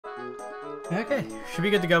Okay, should be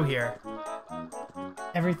good to go here.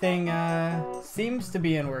 Everything seems to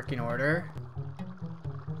be in working order.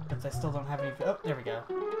 But I still don't have any... Oh, there we go.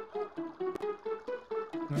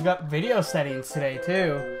 We've got video settings today,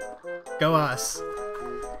 too. Go us.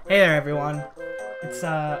 Hey there, everyone. It's,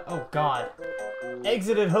 oh god.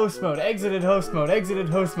 Exited host mode, exited host mode, exited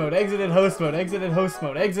host mode, exited host mode, exited host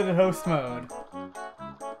mode, exited host mode.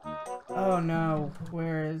 Oh no,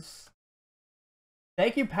 where is...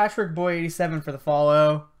 Thank you, Patrick Boy 87 for the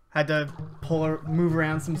follow. Had to move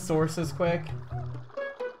around some sources quick.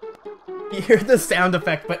 You hear the sound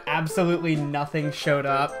effect, but absolutely nothing showed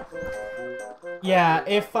up. Yeah,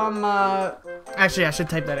 if actually, I should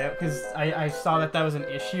type that out, because I saw that that was an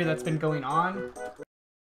issue that's been going on.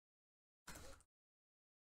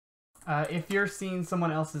 If you're seeing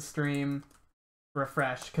someone else's stream,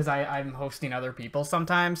 refresh, because I'm hosting other people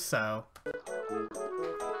sometimes, so...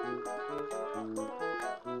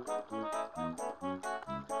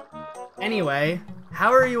 Anyway,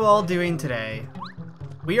 how are you all doing today?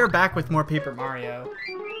 We are back with more Paper Mario,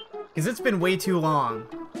 because it's been way too long.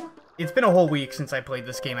 It's been a whole week since I played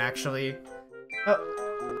this game, actually.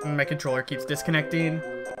 Oh, my controller keeps disconnecting.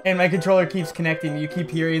 And my controller keeps connecting. You keep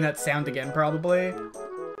hearing that sound again, probably.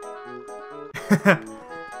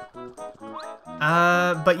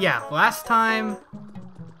 But yeah, last time...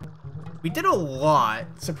 We did a lot,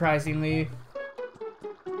 surprisingly.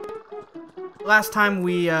 Last time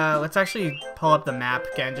we, let's actually pull up the map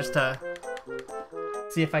again, just to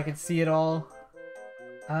see if I can see it all.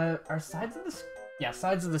 Are sides of the... Yeah,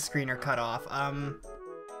 sides of the screen are cut off.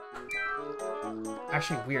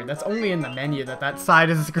 Actually weird. That's only in the menu that that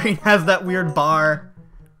side of the screen has that weird bar.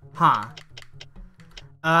 Huh.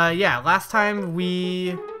 Yeah, last time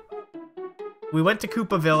we went to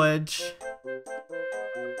Koopa Village.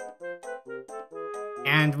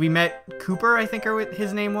 And we met Cooper, I think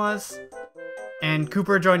his name was. And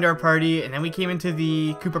Cooper joined our party, and then we came into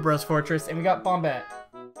the Koopa Bros Fortress, and we got Bombette.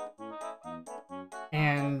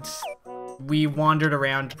 And we wandered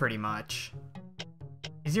around pretty much.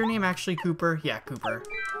 Is your name actually Cooper? Yeah, Cooper.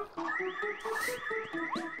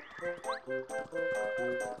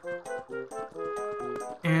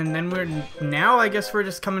 And then now I guess we're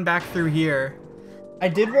just coming back through here. I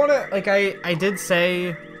did want to, like, I did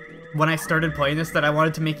say when I started playing this that I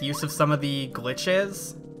wanted to make use of some of the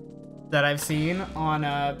glitches that I've seen on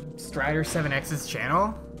Strider7X's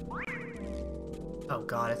channel. Oh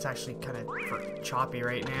god, it's actually kind of choppy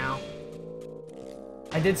right now.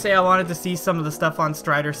 I did say I wanted to see some of the stuff on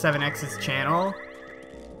Strider7X's channel,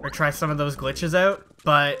 or try some of those glitches out,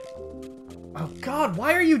 but... Oh god,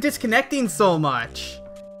 why are you disconnecting so much?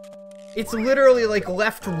 It's literally like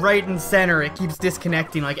left, right, and center. It keeps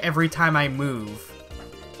disconnecting like every time I move.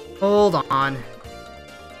 Hold on.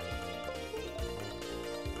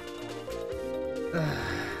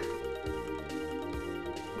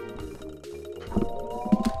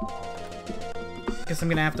 Guess I'm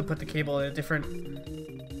gonna have to put the cable in a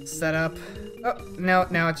different setup. Oh, no,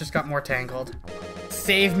 now it just got more tangled.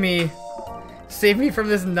 Save me. Save me from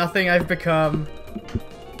this nothing I've become.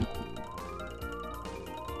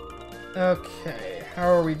 Okay, how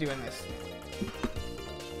are we doing this?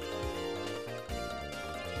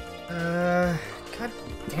 God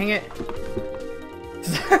dang it.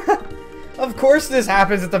 Of course this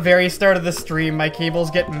happens at the very start of the stream. My cables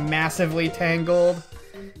get massively tangled,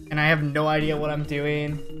 and I have no idea what I'm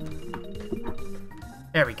doing.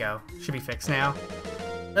 There we go. Should be fixed now.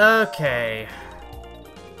 Okay.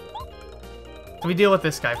 So we deal with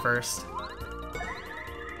this guy first.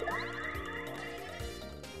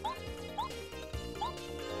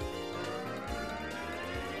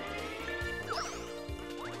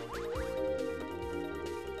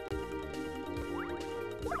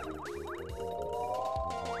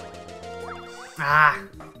 Ah.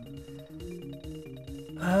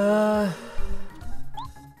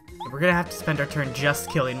 We're gonna have to spend our turn just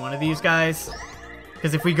killing one of these guys.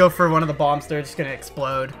 Because if we go for one of the bombs, they're just gonna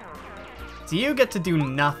explode. So you get to do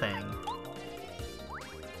nothing.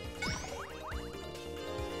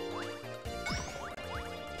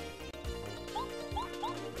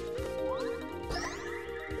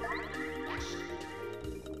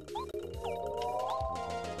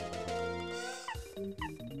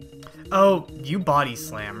 Oh, you body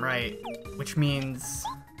slam, right. Which means...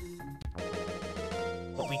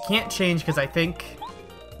 Well, we can't change because I think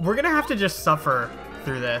we're gonna have to just suffer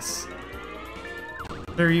through this.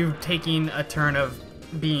 Through you taking a turn of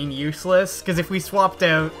being useless. Because if we swapped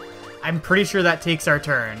out, I'm pretty sure that takes our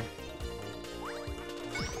turn.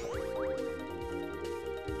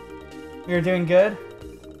 You're doing good?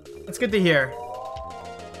 That's good to hear.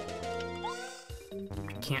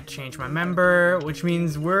 can't change my member, which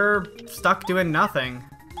means we're stuck doing nothing.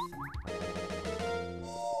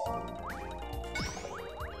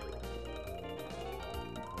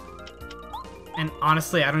 And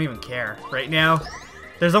honestly, I don't even care. Right now,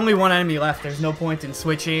 there's only one enemy left. There's no point in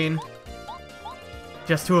switching.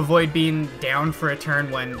 Just to avoid being down for a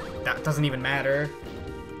turn when that doesn't even matter.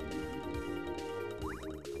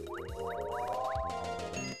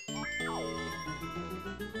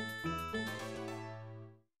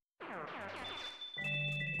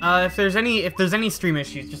 If there's any stream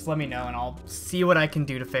issues, just let me know and I'll see what I can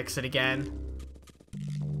do to fix it again.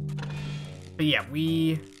 But yeah,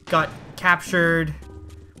 we got captured,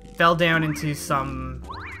 fell down into some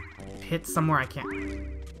pit somewhere. I can't.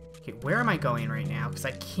 Okay, where am I going right now? Because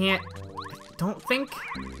I can't. I don't think.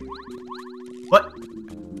 What?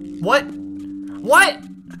 What? What?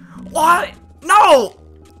 What? No!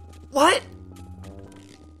 What?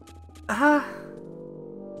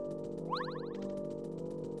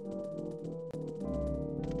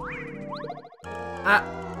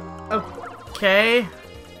 Okay.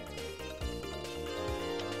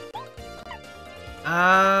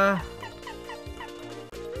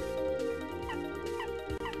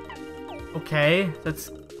 Okay,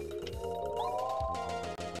 let's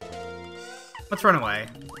run away.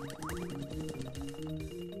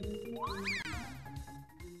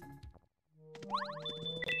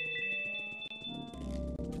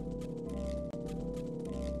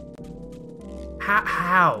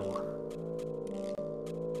 How?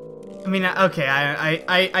 I mean, okay,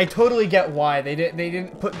 I totally get why they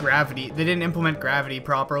didn't put gravity. They didn't implement gravity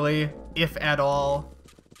properly, if at all.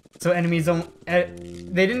 So enemies don't.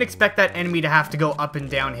 They didn't expect that enemy to have to go up and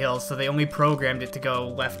down hills, so they only programmed it to go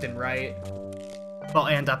left and right. Well,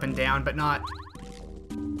 and up and down, but not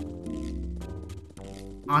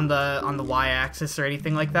on the y-axis or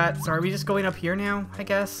anything like that. So are we just going up here now, I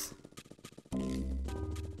guess?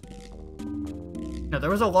 No,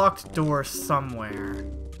 there was a locked door somewhere.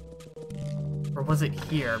 Or was it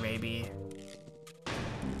here, maybe?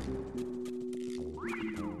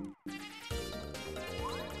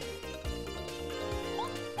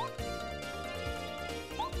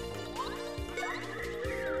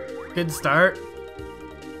 Good start.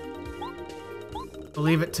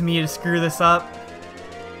 Leave it to me to screw this up.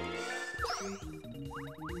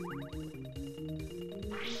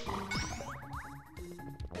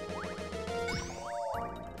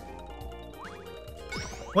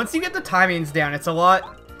 Once you get the timings down, it's a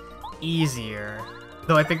lot easier.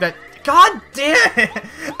 Though I think that... God damn it!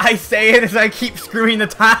 I say it as I keep screwing the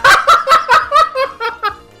time.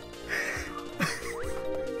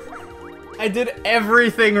 I did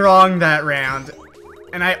everything wrong that round.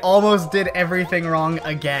 And I almost did everything wrong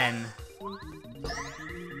again.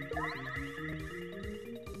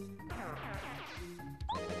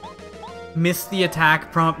 Missed the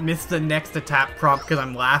attack prompt, missed the next attack prompt because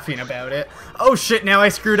I'm laughing about it. Oh shit, now I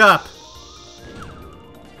screwed up.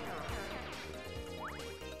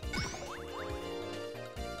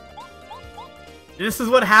 This is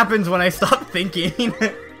what happens when I stop thinking.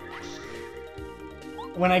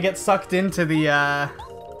 When I get sucked into the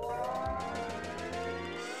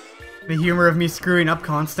humor of me screwing up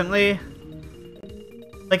constantly.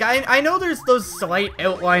 Like, I know there's those slight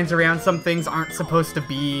outlines around some things aren't supposed to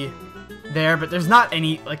be there, but there's not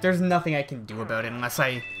any, like, there's nothing I can do about it unless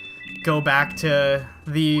I go back to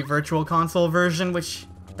the Virtual Console version, which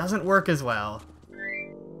doesn't work as well.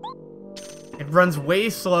 It runs way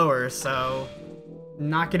slower, so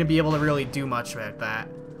not gonna be able to really do much about that.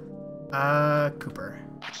 Cooper.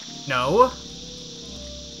 No.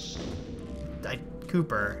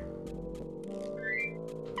 Cooper.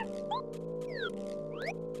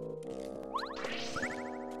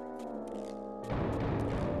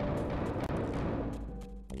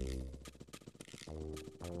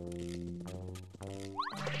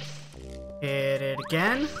 Hit it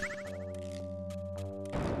again.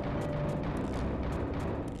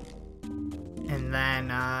 And then,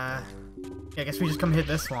 yeah, I guess we just come hit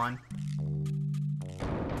this one.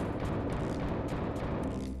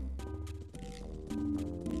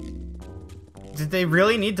 Did they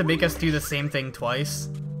really need to make us do the same thing twice?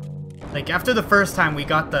 Like, after the first time we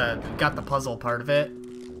got the puzzle part of it,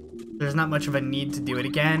 there's not much of a need to do it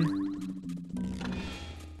again.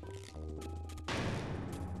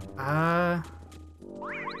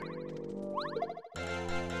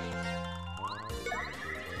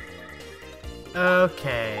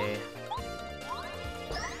 Okay.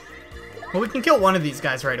 Well, we can kill one of these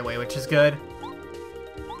guys right away, which is good.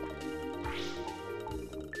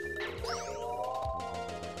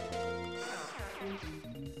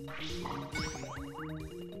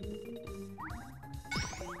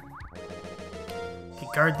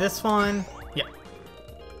 guard this one. Yeah.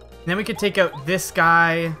 And then we could take out this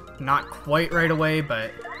guy. Not quite right away,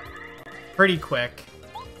 but pretty quick.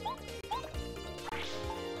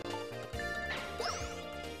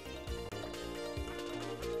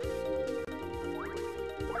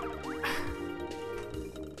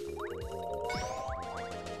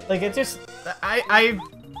 Like, it just... I'm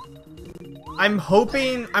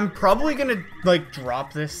hoping... I'm probably gonna, like,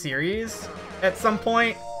 drop this series at some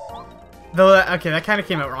point. Though, okay, that kind of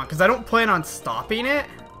came out wrong, because I don't plan on stopping it.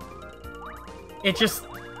 It just...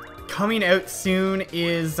 Coming out soon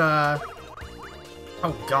is,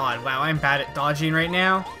 Oh god, wow, I'm bad at dodging right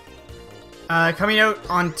now. Coming out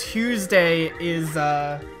on Tuesday is,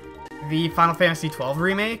 the Final Fantasy XII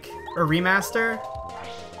remake, or remaster.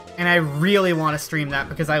 And I really want to stream that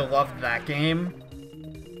because I loved that game.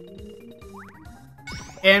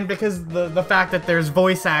 And because the fact that there's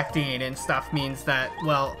voice acting and stuff means that,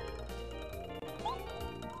 well...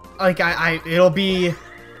 Like, it'll be...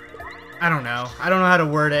 I don't know how to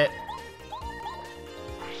word it.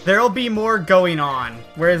 There'll be more going on.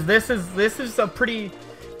 Whereas this is a pretty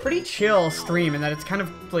chill stream in that it's kind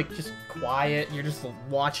of, like, just quiet. You're just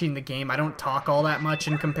watching the game. I don't talk all that much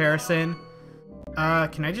in comparison.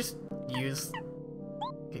 Can I just use...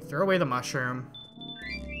 Okay, throw away the mushroom.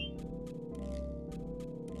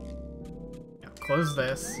 Now, close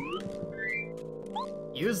this.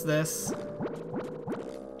 Use this.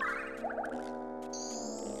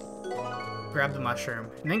 Grab the mushroom,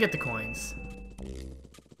 and then get the coins.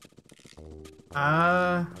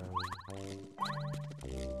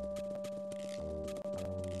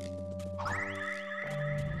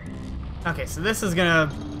 Okay, so this is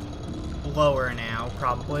gonna lower now,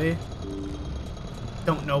 probably.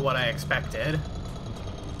 Don't know what I expected.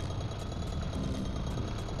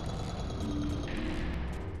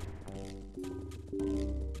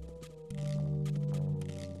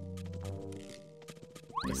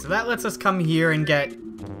 Okay, so that lets us come here and get...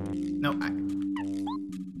 No, I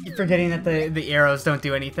keep forgetting that the arrows don't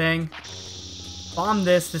do anything. Bomb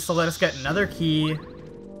this will let us get another key.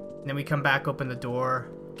 And then we come back, open the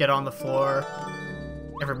door, get on the floor.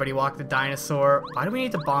 Everybody walk the dinosaur. Why do we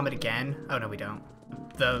need to bomb it again? Oh, no, we don't.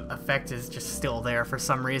 The effect is just still there for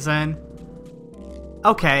some reason.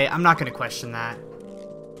 Okay, I'm not gonna question that.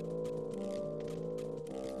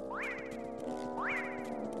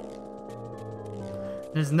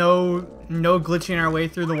 There's no glitching our way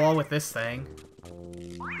through the wall with this thing.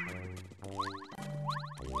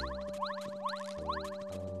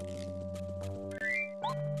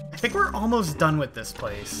 I think we're almost done with this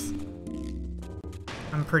place.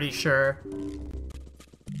 I'm pretty sure.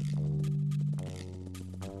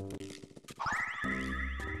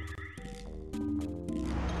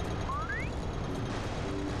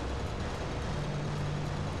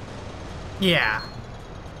 Yeah.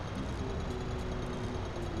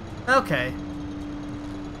 Okay.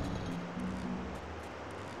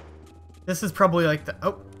 This is probably like the...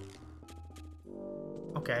 Oh.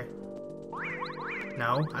 Okay.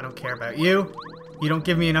 No, I don't care about you. You don't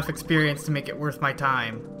give me enough experience to make it worth my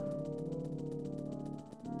time.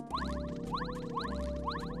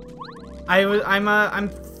 I'm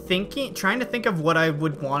trying to think of what I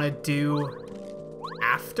would want to do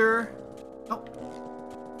after. Oh.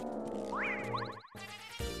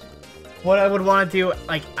 What I would want to do,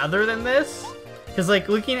 like, other than this? Because, like,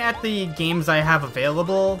 looking at the games I have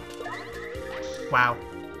available... Wow.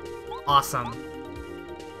 Awesome.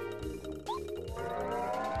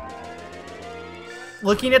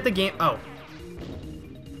 Looking at the game... Oh.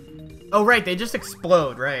 Oh, right, they just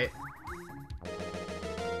explode, right.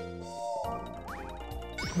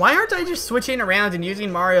 Why aren't I just switching around and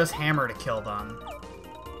using Mario's hammer to kill them?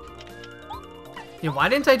 Yeah, why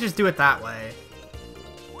didn't I just do it that way?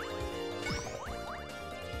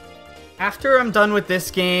 After I'm done with this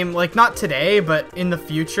game, like, not today, but in the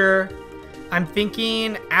future, I'm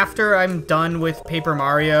thinking after I'm done with Paper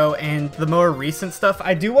Mario and the more recent stuff,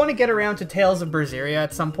 I do want to get around to Tales of Berseria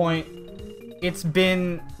at some point. It's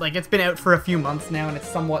been out for a few months now, and it's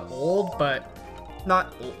somewhat old, but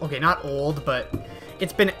not old, but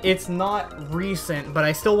it's not recent, but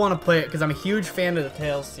I still want to play it because I'm a huge fan of the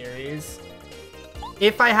Tales series.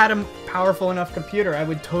 If I had a powerful enough computer, I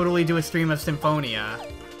would totally do a stream of Symphonia.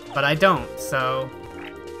 But I don't, so...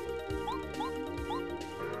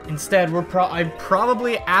 Instead, I'm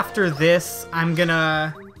probably, after this, I'm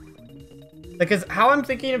gonna... Because how I'm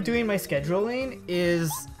thinking of doing my scheduling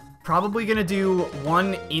is probably gonna do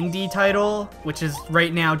one indie title, which is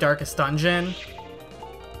right now Darkest Dungeon.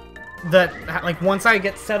 That, like, once I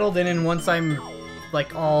get settled in and once I'm,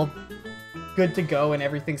 like, all good to go and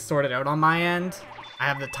everything's sorted out on my end, I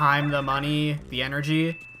have the time, the money, the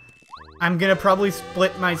energy. I'm gonna probably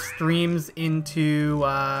split my streams into,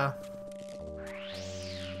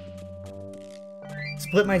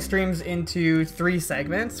 3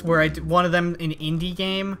 segments, where I do one of them an indie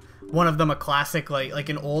game, one of them a classic, like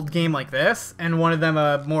an old game like this, and one of them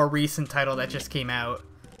a more recent title that just came out.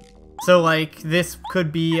 So, like, this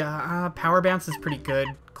could be, Power Bounce is pretty good.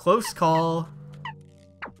 Close Call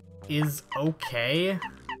is okay.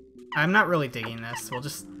 I'm not really digging this. We'll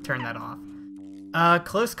just turn that off.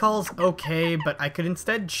 Close Call's okay, but I could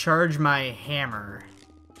instead charge my hammer.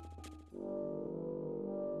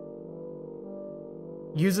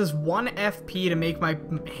 Uses 1 FP to make my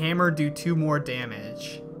hammer do 2 more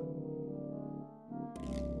damage.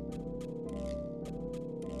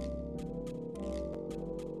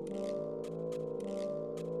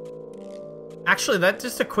 Actually, that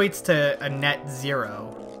just equates to a net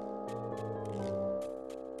 0.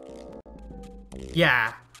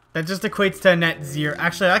 Yeah, that just equates to a net 0.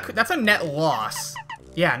 Actually, that's a net loss.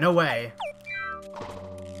 Yeah, no way.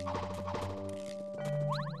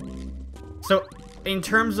 So, in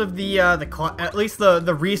terms of at least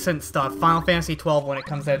the recent stuff, Final Fantasy XII, when it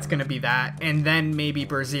comes out, it's gonna be that, and then maybe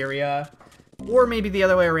Berseria, or maybe the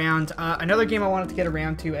other way around. Another game I wanted to get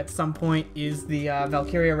around to at some point is the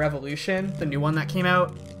Valkyria Revolution, the new one that came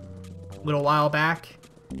out a little while back.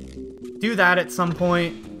 Do that at some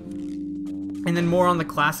point. And then more on the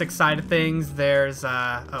classic side of things, there's, oh,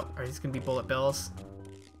 are these gonna be bullet bills?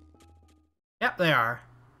 Yep, they are.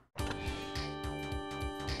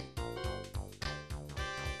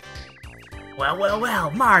 Well, well,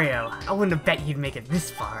 well, Mario, I wouldn't have bet you'd make it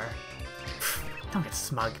this far. Don't get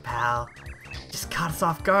smug, pal. Just caught us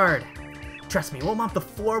off guard. Trust me, we'll mop the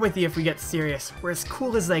floor with you if we get serious. We're as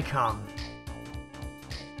cool as they come.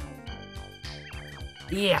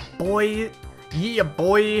 Yeah, boy. Yeah,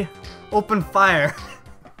 boy. Open fire.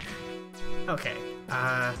 Okay,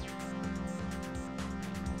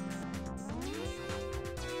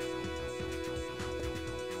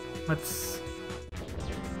 let's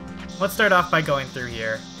start off by going through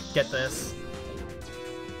here. Get this.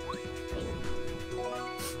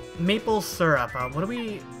 Maple syrup, what do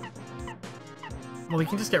we... Well, we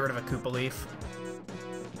can just get rid of a Koopa Leaf.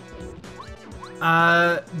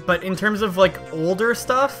 But in terms of, like, older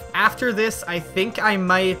stuff, after this, I think I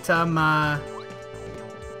might, I'm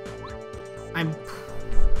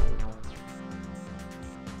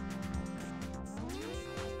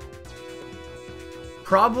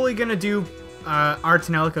probably gonna do, Art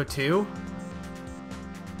and Elko 2.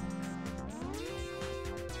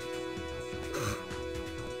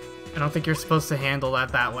 I don't think you're supposed to handle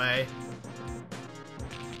that way.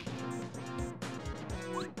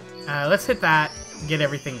 Let's hit that, get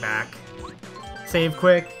everything back. Save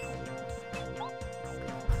quick.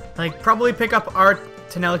 Like, probably pick up Art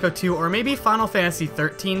Tenelico 2, or maybe Final Fantasy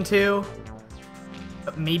 13 too.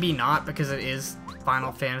 But maybe not, because it is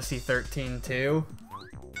Final Fantasy 13 too.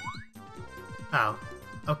 Oh,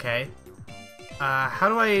 okay. What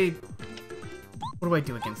do I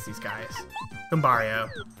do against these guys? Gumbario.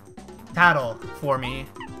 Tattle for me.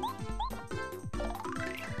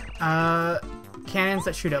 Cannons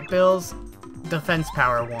that shoot out bills. Defense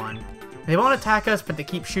power 1. They won't attack us, but they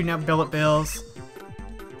keep shooting out bullet bills.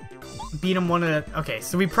 Beat them one at a... Okay,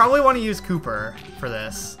 so we probably want to use Cooper for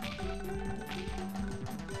this.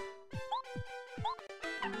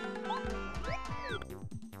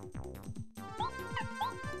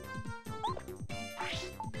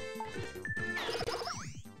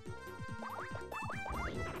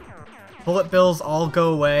 Bullet bills all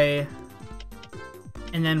go away.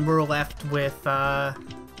 And then we're left with, I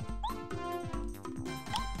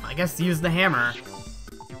guess use the hammer.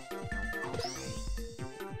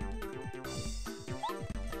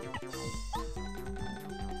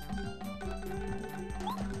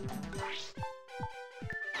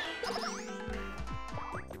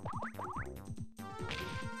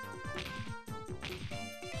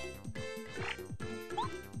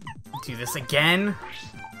 Do this again.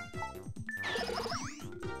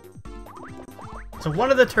 So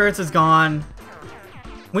one of the turrets is gone.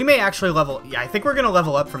 We may actually level... Yeah, I think we're gonna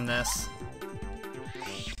level up from this.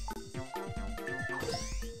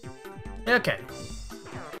 Okay.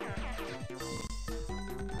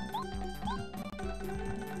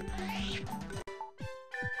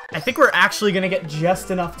 I think we're actually gonna get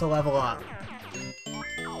just enough to level up.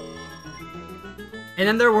 And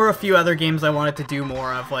then there were a few other games I wanted to do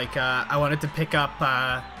more of, like, I wanted to pick up,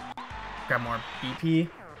 grab more BP.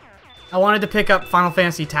 I wanted to pick up Final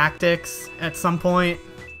Fantasy Tactics at some point,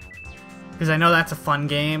 because I know that's a fun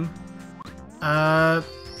game.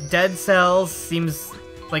 Dead Cells seems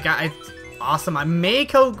like I awesome. I may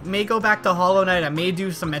go back to Hollow Knight. I may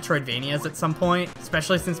do some Metroidvanias at some point,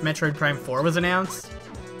 especially since Metroid Prime 4 was announced.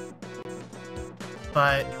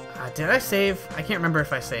 But, did I save? I can't remember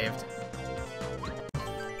if I saved.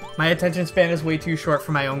 My attention span is way too short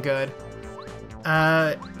for my own good.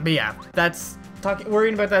 But yeah,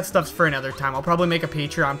 worrying about that stuff's for another time. I'll probably make a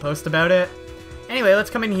Patreon post about it. Anyway, let's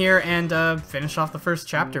come in here and finish off the first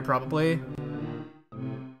chapter, probably.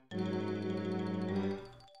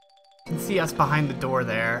 You can see us behind the door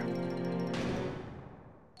there.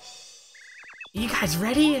 You guys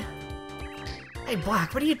ready? Hey,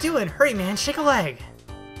 Black, what are you doing? Hurry, man, shake a leg.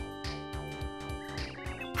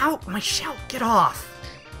 Ow, my shell, get off.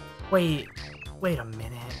 Wait a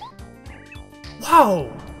minute.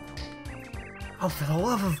 Whoa! Oh, for the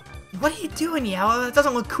love of... What are you doing, Yellow? That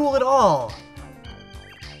doesn't look cool at all.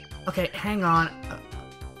 Okay, hang on.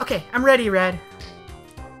 Okay, I'm ready, Red.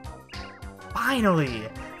 Finally!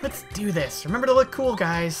 Let's do this. Remember to look cool,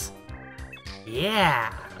 guys.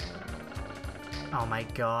 Yeah! Oh my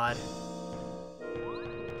god.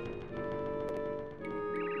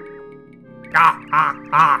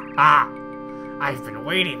 I've been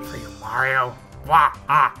waiting for you, Mario.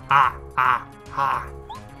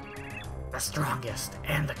 The strongest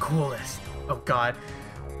and the coolest. Oh god.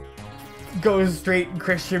 Goes straight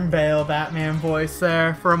Christian Bale Batman voice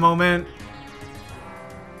there for a moment.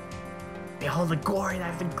 Behold the glory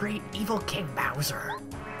of the great evil King Bowser.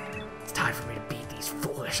 It's time for me to beat these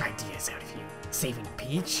foolish ideas out of you. Saving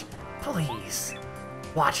Peach? Please.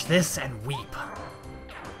 Watch this and weep.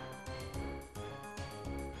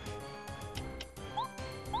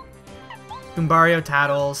 Goombario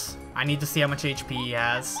tattles. I need to see how much HP he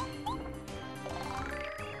has.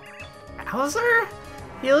 Bowser?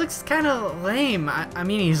 He looks kind of lame. I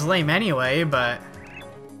mean, he's lame anyway, but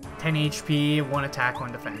 10 HP, 1 attack,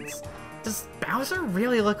 1 defense. Does Bowser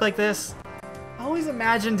really look like this? I always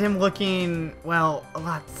imagined him looking, well, a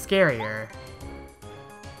lot scarier.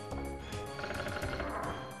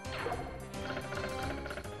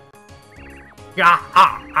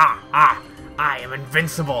 I am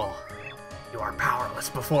invincible. You are powerless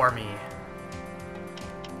before me.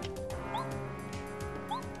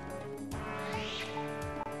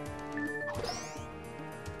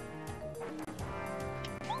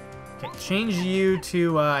 Okay, change you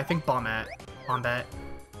to, I think Bombette.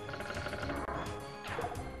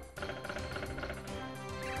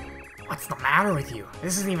 What's the matter with you?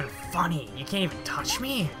 This isn't even funny. You can't even touch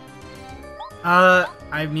me?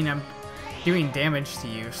 I mean, I'm doing damage to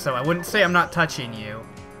you, so I wouldn't say I'm not touching you.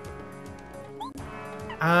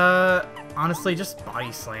 Honestly, just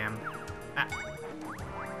body slam.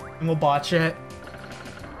 And we'll botch it.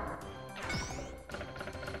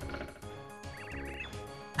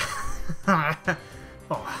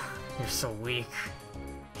 Oh, you're so weak.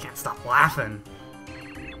 Can't stop laughing.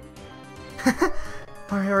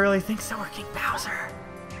 Mario really thinks that we're King Bowser.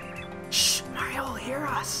 Shh, Mario will hear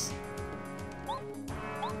us.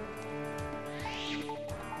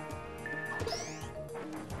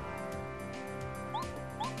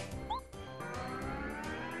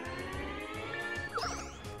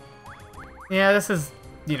 Yeah, this is,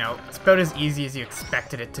 you know, it's about as easy as you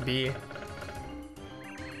expected it to be.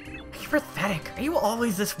 You're pathetic. Are you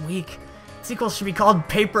always this weak? Sequels should be called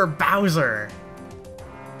Paper Bowser.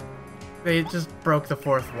 They just broke the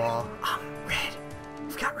fourth wall. Red,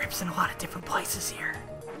 we've got rips in a lot of different places here.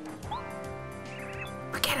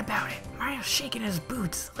 Forget about it. Mario's shaking his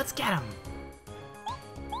boots. Let's get him.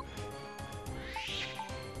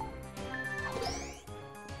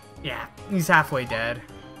 Yeah, he's halfway dead.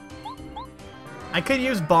 I could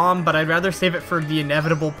use Bomb, but I'd rather save it for the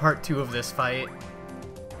inevitable part 2 of this fight.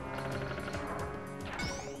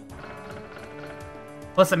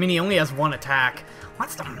 Plus, I mean, he only has 1 attack.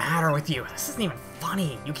 What's the matter with you? This isn't even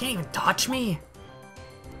funny. You can't even touch me?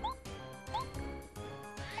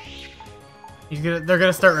 They're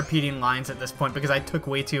gonna start repeating lines at this point because I took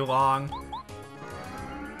way too long.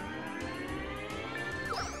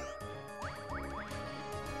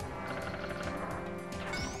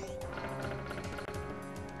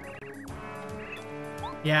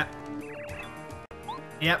 Yeah.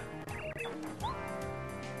 Yep.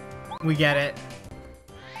 We get it.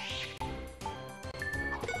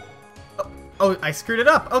 Oh, I screwed it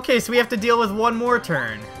up. Okay, so we have to deal with 1 more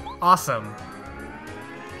turn. Awesome.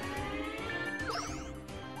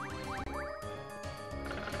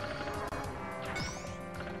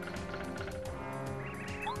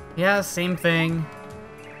 Yeah, same thing.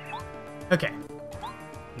 Okay.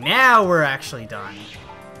 Now we're actually done.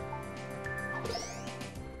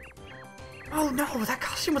 Oh no, that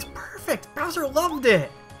costume was perfect! Bowser loved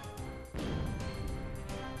it!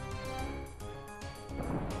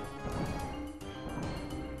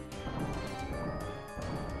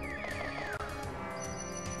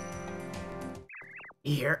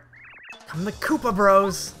 Here come the Koopa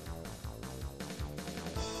Bros.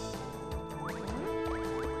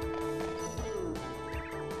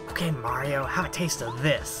 Okay, Mario, have a taste of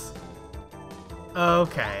this.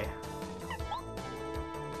 Okay.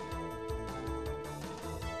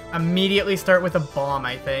 Immediately start with a bomb,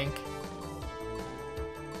 I think.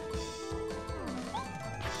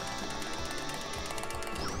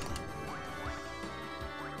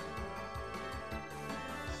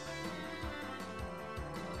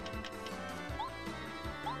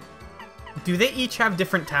 Do they each have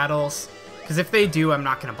different tattles? Because if they do, I'm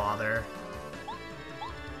not gonna bother.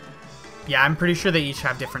 Yeah, I'm pretty sure they each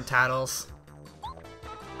have different tattles.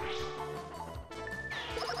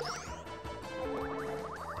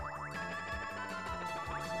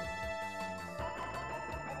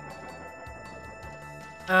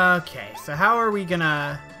 Okay, so how are we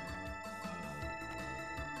gonna...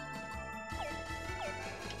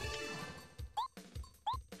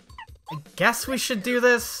 I guess we should do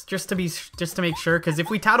this just to make sure, because if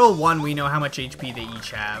we tattle one, we know how much HP they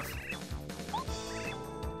each have.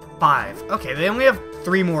 5. Okay, they only have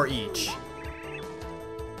 3 more each.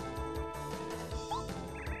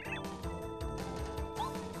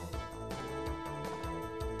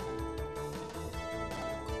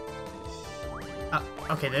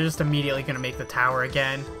 Okay, they're just immediately gonna make the tower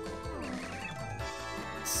again.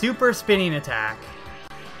 Super spinning attack.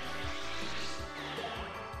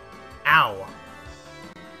 Ow.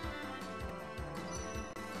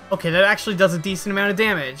 Okay, that actually does a decent amount of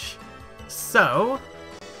damage. So...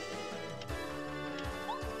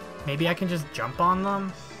 maybe I can just jump on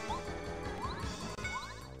them?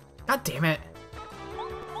 God damn it.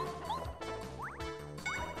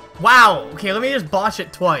 Wow! Okay, let me just botch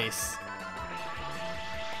it twice.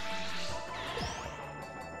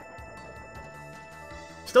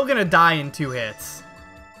 Still gonna die in 2 hits.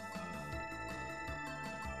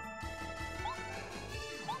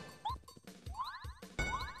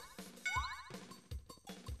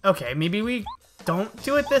 Okay, maybe we don't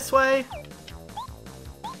do it this way?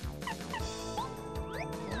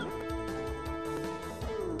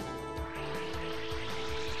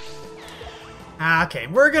 Okay,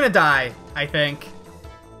 we're gonna die, I think.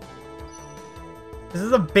 This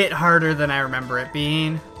is a bit harder than I remember it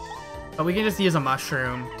being. But we can just use a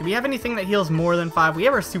mushroom. Do we have anything that heals more than 5? We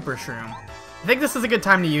have our super shroom. I think this is a good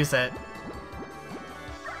time to use it.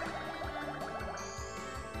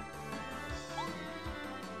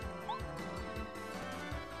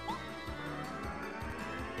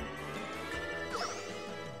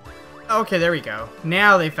 Okay, there we go.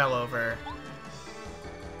 Now they fell over.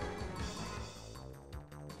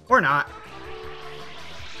 Or not.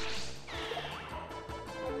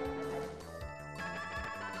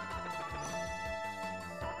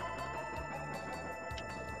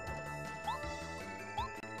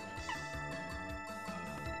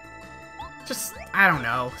 Just, I don't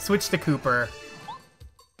know. Switch to Cooper.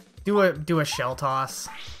 Do a shell toss.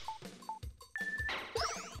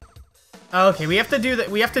 Okay, we have to do that.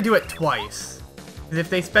 We have to do it twice. 'Cause if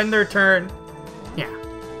they spend their turn, yeah.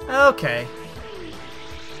 Okay.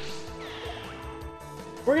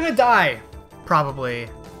 We're gonna die, probably.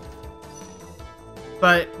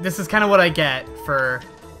 But this is kind of what I get for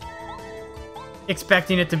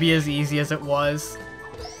expecting it to be as easy as it was.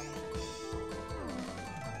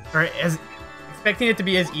 Or expecting it to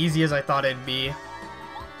be as easy as I thought it'd be.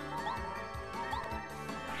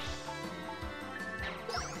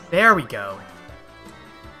 There we go.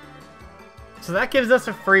 So that gives us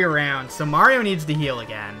a free round, so Mario needs to heal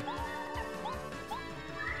again.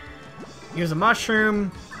 Use a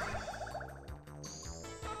mushroom.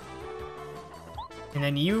 And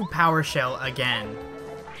then you Power Shell again.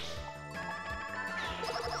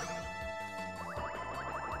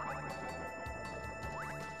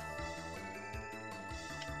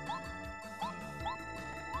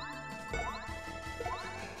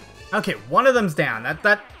 Okay, one of them's down.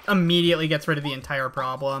 That immediately gets rid of the entire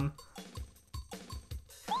problem.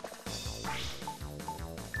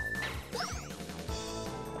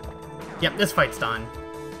 Yep, this fight's done.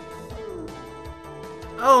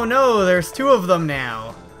 Oh no, there's 2 of them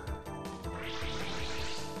now.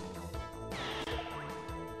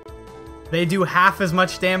 They do half as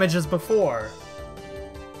much damage as before.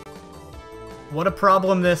 What a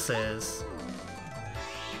problem this is.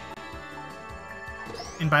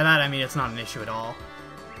 And by that I mean it's not an issue at all.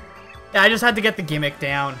 Yeah, I just had to get the gimmick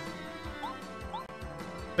down.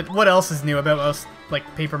 But what else is new about most, like,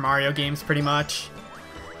 Paper Mario games, pretty much?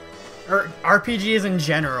 Or RPGs in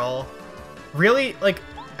general. Really, like...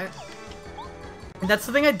 that's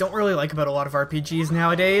the thing I don't really like about a lot of RPGs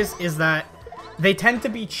nowadays, is that They tend to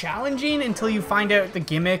be challenging until you find out the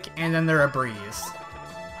gimmick, and then they're a breeze.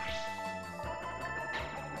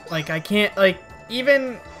 Like, I can't, like,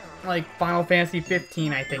 even, like, Final Fantasy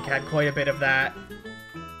 15, I think, had quite a bit of that.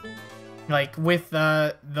 Like, with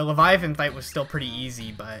the Leviathan fight was still pretty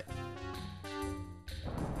easy, but...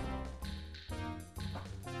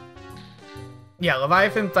 Yeah,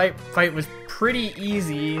 Leviathan fight was pretty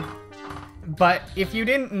easy, but if you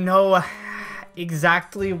didn't know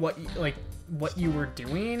exactly what you were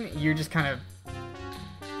doing, you just kind of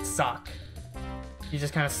suck. You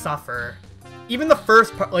just kind of suffer. Even the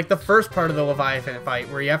first part, like the first part of the Leviathan fight,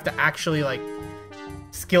 where you have to actually like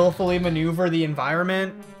skillfully maneuver the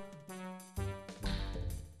environment.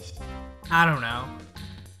 I don't know.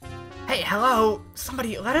 Hey, hello!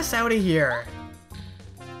 Somebody, let us out of here!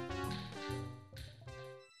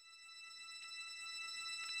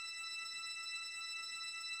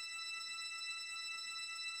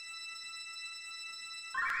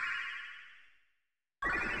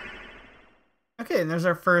 Okay, and there's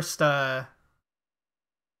our first, Star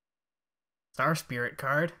Spirit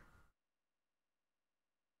card.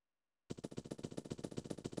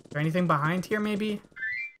 Is there anything behind here, maybe?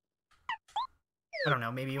 I don't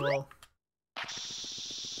know, maybe we'll...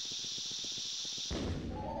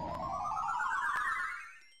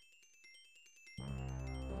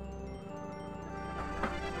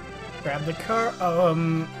 Grab the car.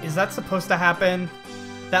 Is that supposed to happen?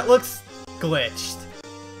 That looks glitched.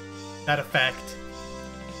 That effect.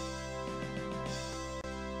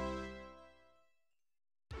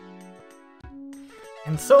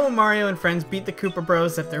 And so Mario and friends beat the Koopa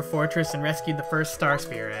Bros at their fortress and rescued the first Star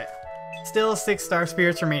Spirit. Still, 6 Star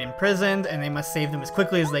Spirits remain imprisoned, and they must save them as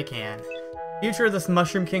quickly as they can. Future of this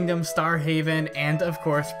Mushroom Kingdom, Star Haven, and of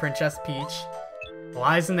course Princess Peach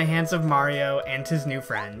lies in the hands of Mario and his new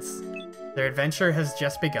friends. Their adventure has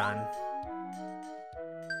just begun.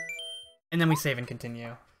 And then we save and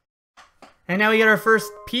continue. And now we get our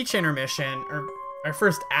first Peach intermission, or our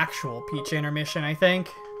first actual Peach intermission, I think.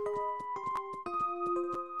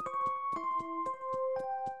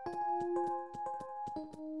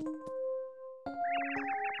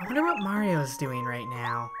 I wonder what Mario's doing right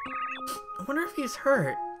now. I wonder if he's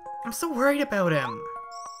hurt. I'm so worried about him.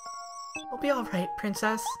 We'll be alright,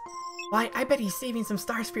 Princess. Why, I bet he's saving some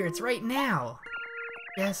Star Spirits right now.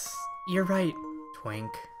 Yes, you're right,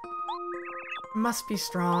 Twink. I must be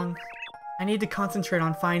strong. I need to concentrate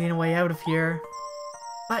on finding a way out of here.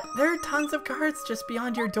 But there are tons of guards just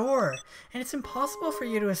beyond your door, and it's impossible for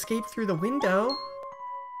you to escape through the window.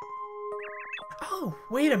 Oh,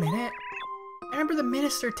 wait a minute. I remember the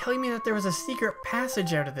minister telling me that there was a secret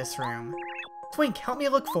passage out of this room. Twink, help me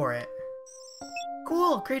look for it.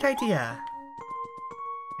 Cool, great idea.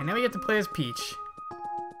 And now we get to play as Peach.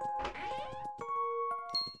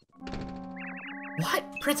 What?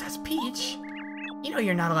 Princess Peach? You know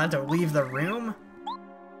you're not allowed to leave the room?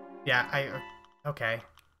 Yeah, okay.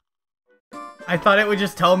 I thought it would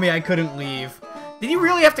just tell me I couldn't leave. Did you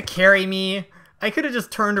really have to carry me? I could have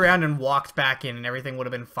just turned around and walked back in and everything would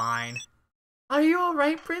have been fine. Are you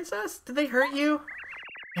alright, Princess? Did they hurt you?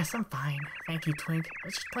 Yes, I'm fine. Thank you, Twink. I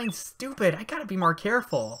was just plain stupid. I gotta be more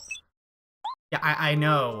careful. Yeah, I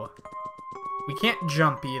know. We can't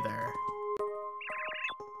jump either.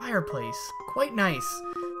 Fireplace. Quite nice.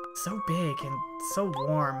 So big and so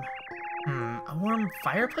warm. A warm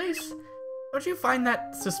fireplace? Don't you find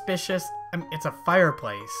that suspicious? I mean, it's a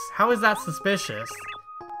fireplace. How is that suspicious?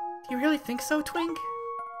 Do you really think so, Twink?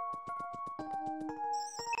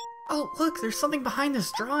 Oh, look, there's something behind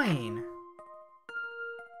this drawing.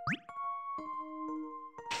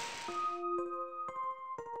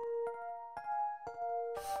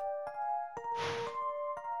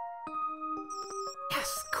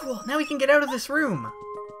 Yes, cool. Now we can get out of this room.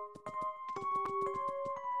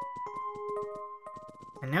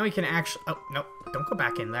 And now we can actually... Oh, no, don't go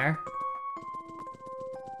back in there.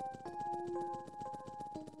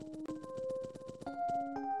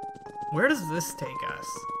 Where does this take us?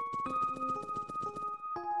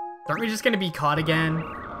 Aren't we just gonna be caught again?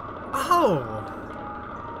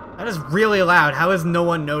 Oh! That is really loud. How is no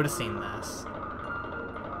one noticing this?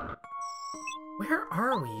 Where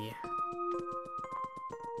are we?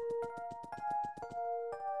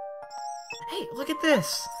 Hey, look at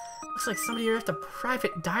this! Looks like somebody left a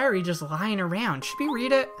private diary just lying around. Should we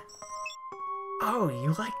read it? Oh,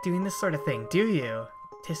 you like doing this sort of thing, do you?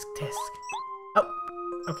 Tisk tisk. Oh,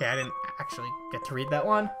 okay, I didn't actually get to read that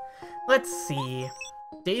one. Let's see.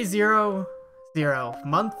 Day 00,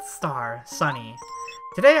 month star, sunny.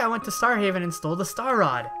 Today I went to Star Haven and stole the Star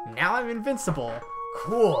Rod. Now I'm invincible.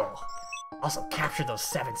 Cool. Also captured those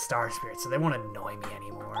 7 Star Spirits so they won't annoy me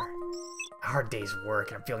anymore. A hard day's work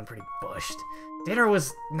and I'm feeling pretty bushed. Dinner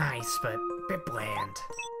was nice, but a bit bland.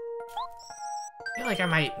 I feel like I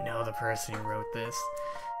might know the person who wrote this.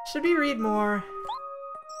 Should we read more?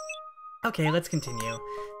 Okay, let's continue.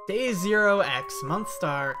 Day 0x, month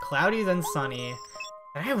star, cloudy then sunny.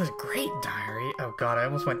 That was great, diary. Oh god, I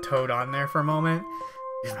almost went Toad on there for a moment.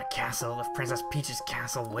 Here's my castle, lift Princess Peach's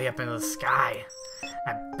castle way up into the sky.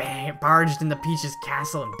 I barged into Peach's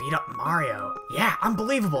castle and beat up Mario. Yeah,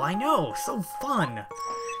 unbelievable, I know, so fun.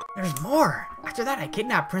 There's more. After that, I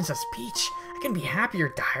kidnapped Princess Peach. I couldn't be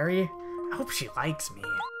happier, diary. I hope she likes me.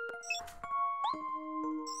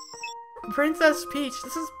 Princess Peach,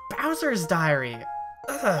 this is Bowser's diary.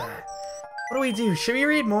 Ugh. What do we do? Should we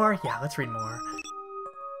read more? Yeah, let's read more.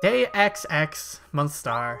 Day XX, month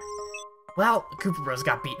star. Well, Koopa Bros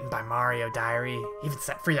got beaten by Mario, diary. He even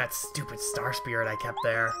set free that stupid Star Spirit I kept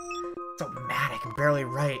there. So mad I can barely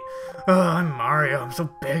write. Ugh, I'm Mario. I'm so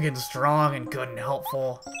big and strong and good and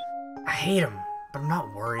helpful. I hate him, but I'm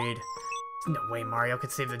not worried. There's no way Mario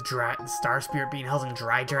could save the Star Spirit being held in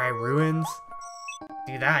Dry Dry Ruins.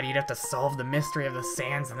 To do that, you'd have to solve the mystery of the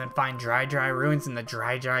sands and then find Dry Dry Ruins in the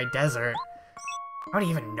Dry Dry Desert. I don't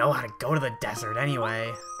even know how to go to the desert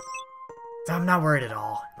anyway. So I'm not worried at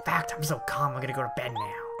all. In fact, I'm so calm I'm gonna go to bed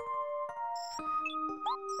now.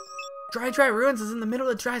 Dry Dry Ruins is in the middle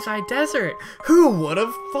of the Dry Dry Desert! Who would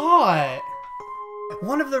have thought?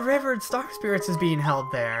 One of the rivered Star Spirits is being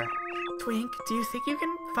held there. Twink, do you think you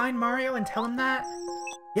can find Mario and tell him that?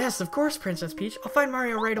 Yes, of course, Princess Peach. I'll find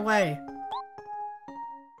Mario right away.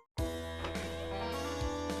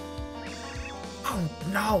 Oh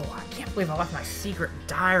no! I can't believe I left my secret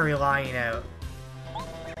diary lying out.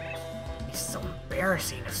 It'd be so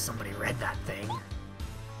embarrassing if somebody read that thing.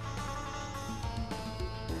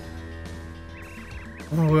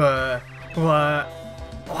 What?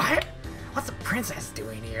 What's the princess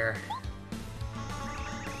doing here?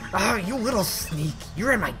 Oh, you little sneak! You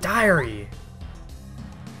read my diary!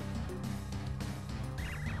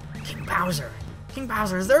 King Bowser! King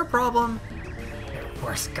Bowser, is there a problem?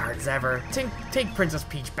 Worst guards ever. Take Princess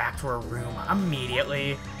Peach back to her room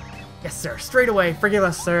immediately. Yes, sir. Straight away. Forgive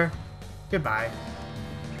us, sir. Goodbye.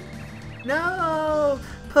 No!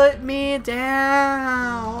 Put me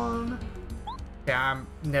down! Yeah, I'm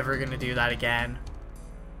never gonna do that again.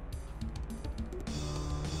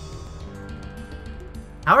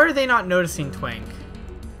 How are they not noticing Twink?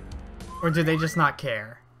 Or do they just not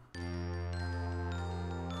care?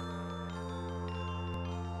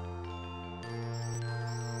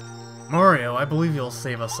 Mario, I believe you'll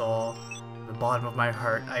save us all. From the bottom of my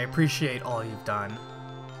heart, I appreciate all you've done.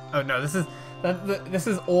 Oh no, this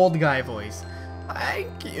is old guy voice.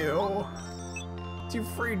 Thank you. You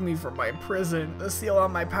freed me from my prison. The seal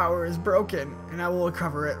on my power is broken, and I will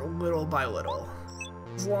recover it little by little.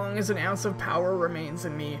 As long as an ounce of power remains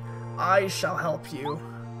in me, I shall help you.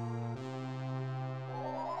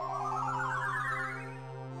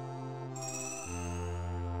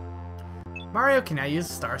 Mario can now use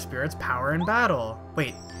Star Spirit's power in battle.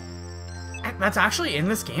 Wait, that's actually in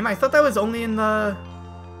this game? I thought that was only in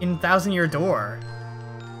Thousand Year Door.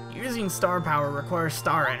 Using star power requires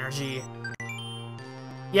star energy.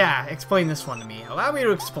 Yeah, explain this one to me. Allow me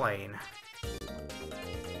to explain.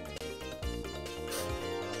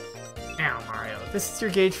 Now, Mario, this is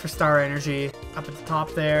your gauge for star energy. Up at the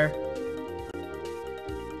top there.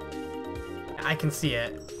 I can see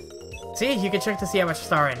it. See, you can check to see how much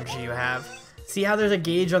star energy you have. See how there's a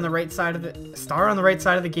gauge on the right side of the star on the right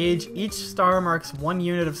side of the gauge? Each star marks 1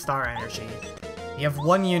 unit of star energy. You have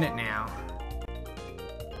 1 unit now.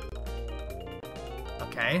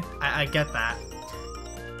 Okay, I get that.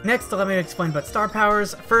 Next, let me explain about star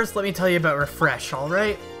powers. First, let me tell you about Refresh,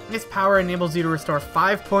 alright? This power enables you to restore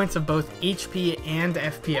 5 points of both HP and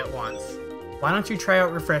FP at once. Why don't you try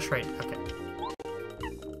out Refresh right now? Okay.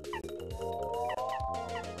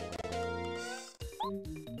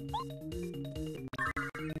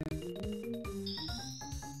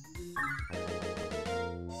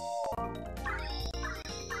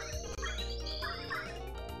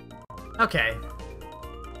 Okay.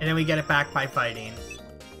 And then we get it back by fighting.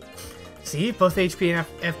 See, both HP and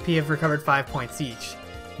FP have recovered 5 points each.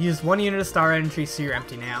 Use 1 unit of star energy, so you're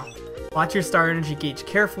empty now. Watch your star energy gauge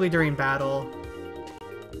carefully during battle.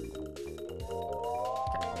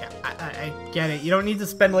 I get it. You don't need to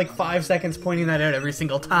spend like 5 seconds pointing that out every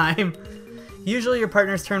single time. Usually your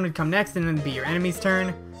partner's turn would come next and then it'd be your enemy's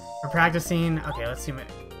turn. We're practicing. Okay, let's see.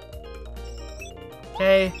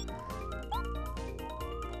 Okay.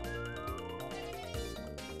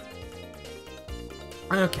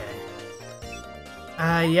 Okay.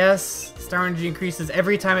 Yes, star energy increases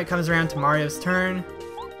every time it comes around to Mario's turn.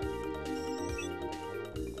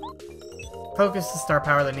 Focus is star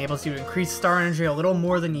power that enables you to increase star energy a little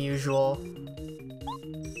more than usual.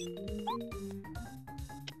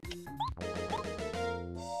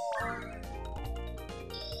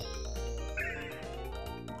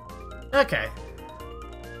 Okay.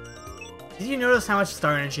 Did you notice how much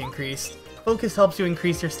star energy increased? Focus helps you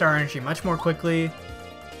increase your star energy much more quickly.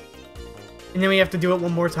 And then we have to do it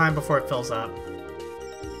one more time before it fills up.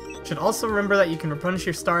 Should also remember that you can replenish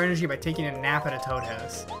your star energy by taking a nap at a Toad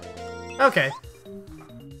House. Okay.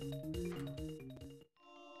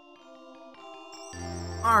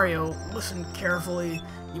 Mario, listen carefully.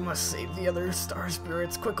 You must save the other star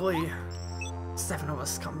spirits quickly. 7 of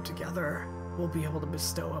us come together. We'll be able to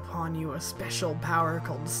bestow upon you a special power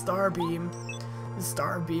called the Star Beam. The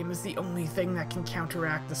Star Beam is the only thing that can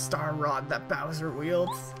counteract the Star Rod that Bowser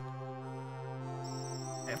wields.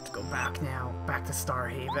 I have to go back now, back to Star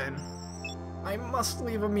Haven. I must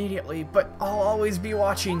leave immediately, but I'll always be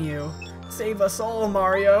watching you. Save us all,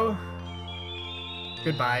 Mario.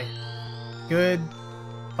 Goodbye. Good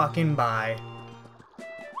fucking bye.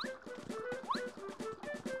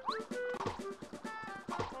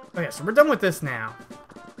 Okay, so we're done with this now.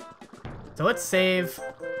 So let's save.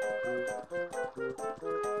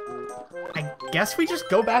 I guess we just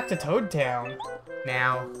go back to Toad Town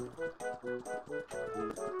now.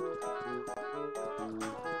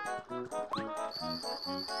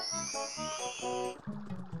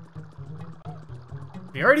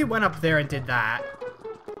 We already went up there and did that.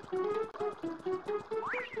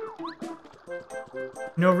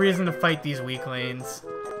 No reason to fight these weaklings.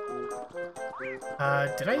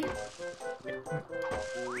 Did I?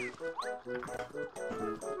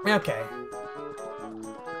 Okay.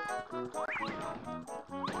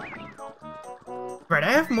 Right,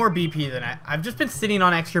 I have more BP than I've just been sitting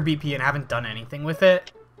on extra BP and haven't done anything with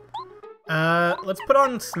it. Let's put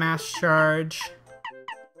on Smash Charge.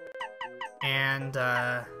 And,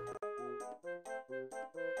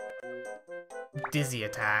 Dizzy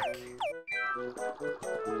Attack.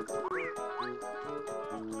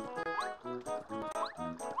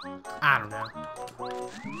 I don't know.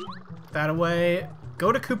 That away.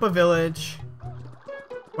 Go to Koopa Village,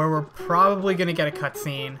 where we're probably gonna get a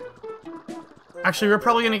cutscene. Actually, we're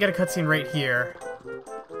probably gonna get a cutscene right here.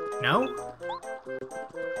 No?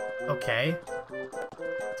 Okay.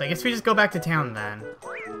 So I guess we just go back to town then.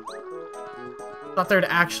 Thought there'd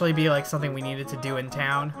actually be like something we needed to do in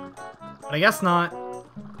town, but I guess not.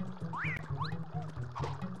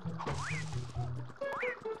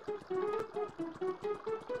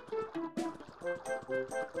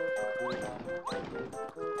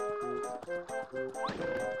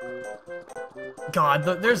 God,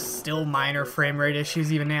 there's still minor frame rate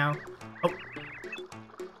issues even now. Oh.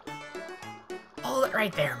 Hold it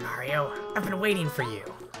right there, Mario. I've been waiting for you.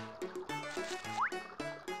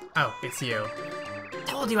 Oh, it's you.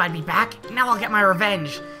 Told you I'd be back. Now I'll get my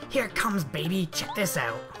revenge. Here it comes, baby. Check this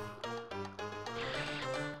out.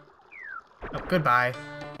 Oh, goodbye.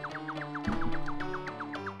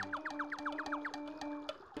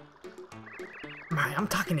 Mario, I'm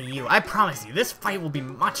talking to you. I promise you, this fight will be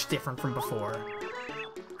much different from before.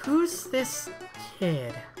 Who's this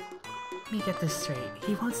kid? Let me get this straight.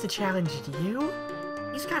 He wants to challenge you?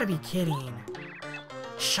 He's gotta be kidding.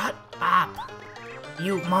 Shut up.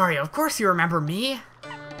 You, Mario, of course you remember me.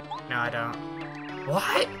 No, I don't.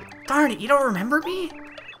 What? Darn it, you don't remember me?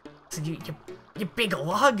 So you big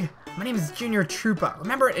lug. My name is Junior Troopa.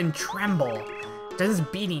 Remember it and tremble. This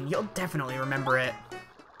beating, you'll definitely remember it.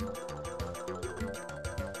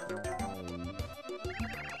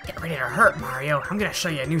 Get ready to hurt, Mario. I'm gonna show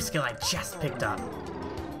you a new skill I just picked up.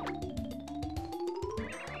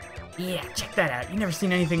 Yeah, check that out. You've never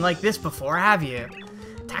seen anything like this before, have you?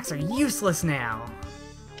 Attacks are useless now.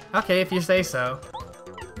 Okay, if you say so.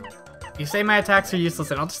 You say my attacks are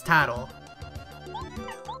useless and I'll just tattle.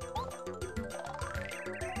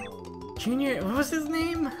 Junior, what was his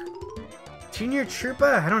name? Junior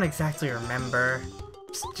Troopa? I don't exactly remember.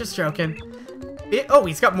 Just joking. Oh,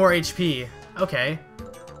 he's got more HP. Okay.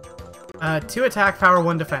 2 attack power,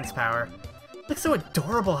 1 defense power. Looks so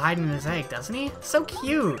adorable hiding in his egg, doesn't he? So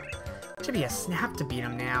cute. Should be a snap to beat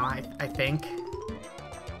him now, I think.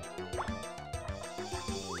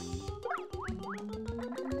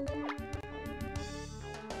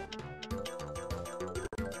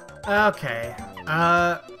 Okay.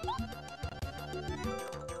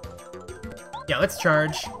 Yeah, let's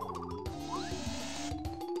charge.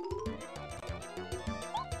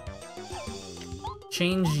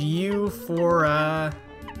 Change you for,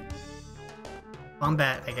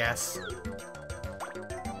 Bombette, I guess.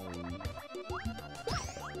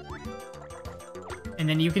 And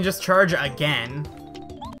then you can just charge again.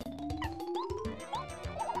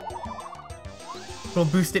 We'll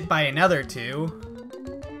boost it by another 2.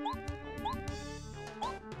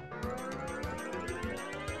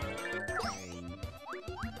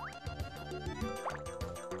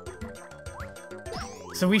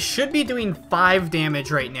 So we should be doing 5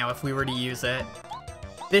 damage right now if we were to use it.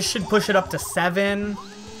 This should push it up to 7.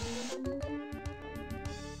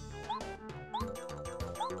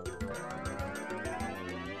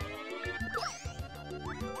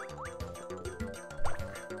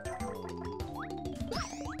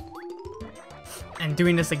 And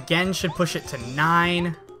doing this again should push it to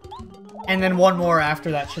 9. And then one more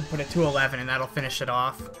after that should put it to 11, and that'll finish it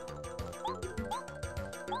off.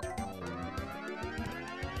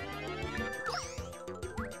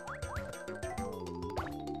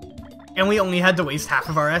 And we only had to waste half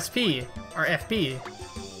of our SP, our FP,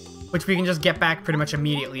 which we can just get back pretty much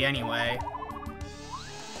immediately anyway.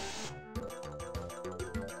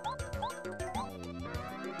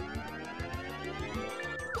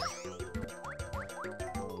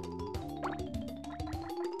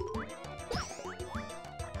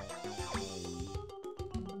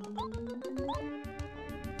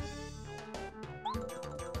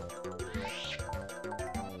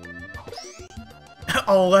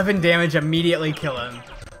 Oh, 11 damage, immediately kill him.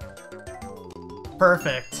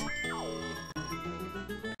 Perfect.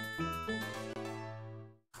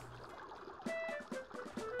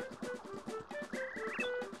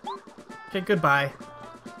 Okay, goodbye.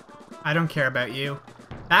 I don't care about you.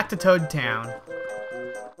 Back to Toad Town.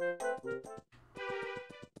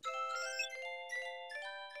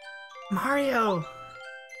 Mario!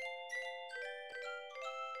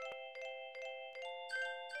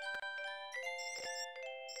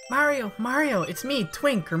 Mario, it's me,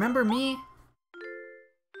 Twink, remember me?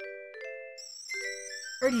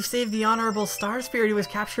 Heard you saved the Honorable Star Spirit who was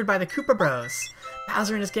captured by the Koopa Bros.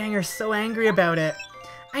 Bowser and his gang are so angry about it.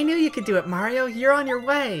 I knew you could do it, Mario, you're on your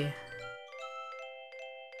way!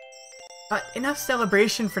 But enough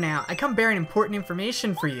celebration for now, I come bearing important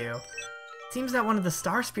information for you. It seems that one of the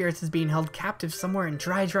Star Spirits is being held captive somewhere in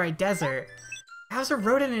Dry Desert. Bowser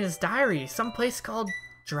wrote it in his diary, some place called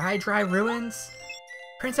Dry Ruins.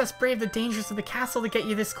 Princess braved the dangers of the castle to get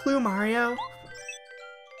you this clue, Mario.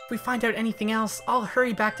 If we find out anything else, I'll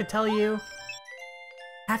hurry back to tell you.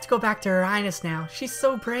 I have to go back to Her Highness now. She's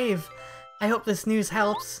so brave. I hope this news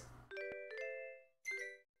helps.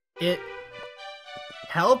 It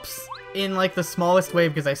helps in like the smallest way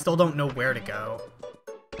because I still don't know where to go.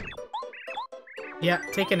 Yeah,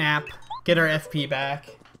 take a nap, get our FP back.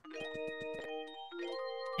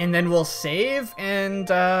 And then we'll save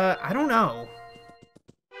and I don't know.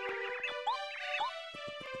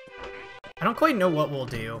 I don't quite know what we'll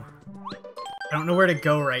do. I don't know where to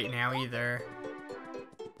go right now either.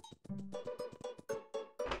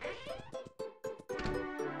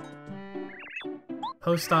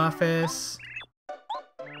 Post office.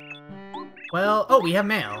 Well, oh, we have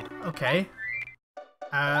mail. Okay.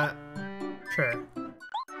 Sure.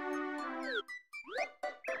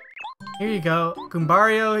 Here you go.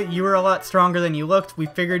 Goombario, you were a lot stronger than you looked. We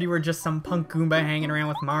figured you were just some punk Goomba hanging around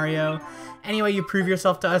with Mario. Anyway, you prove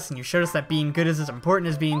yourself to us and you showed us that being good is as important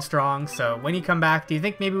as being strong. So when you come back, do you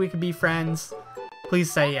think maybe we could be friends?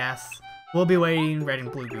 Please say yes. We'll be waiting, Red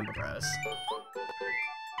and Blue Goomba Bros.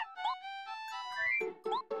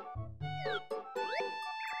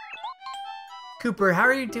 Cooper, how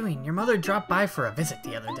are you doing? Your mother dropped by for a visit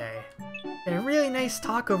the other day. We had a really nice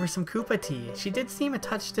talk over some Koopa tea. She did seem a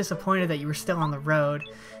touch disappointed that you were still on the road.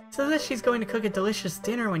 Says that she's going to cook a delicious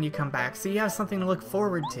dinner when you come back, so you have something to look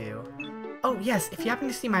forward to. Oh yes, if you happen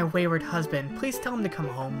to see my wayward husband, please tell him to come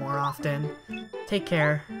home more often. Take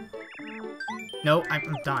care. No,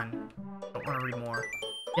 I'm done. Don't want to read more.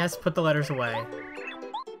 Yes, put the letters away.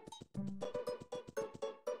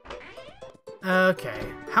 Okay,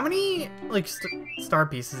 how many, like, star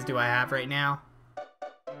pieces do I have right now?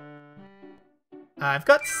 I've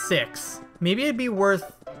got 6. Maybe it'd be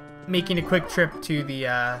worth making a quick trip to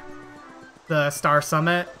the Star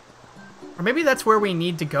Summit. Or maybe that's where we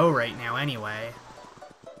need to go right now anyway.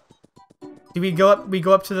 Do we go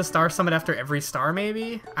up to the Star Summit after every star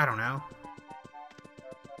maybe? I don't know.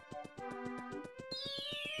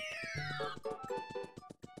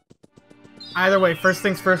 Either way, first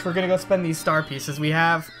things first, we're gonna go spend these star pieces we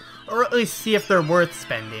have, or at least see if they're worth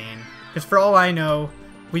spending. Because for all I know,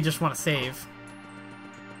 we just want to save.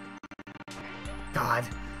 God,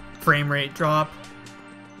 frame rate drop.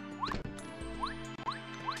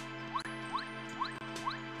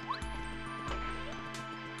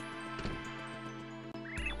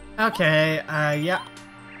 Okay, yeah.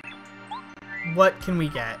 What can we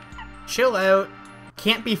get? Chill out,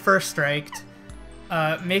 can't be first striked,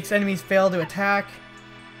 makes enemies fail to attack,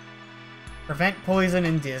 Prevent poison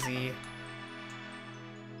and dizzy.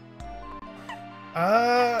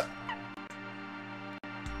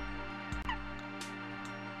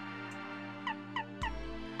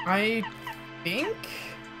 I think...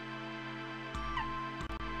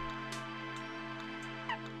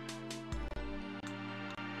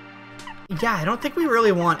 Yeah, I don't think we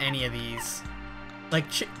really want any of these. Like,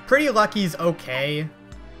 Pretty Lucky's okay.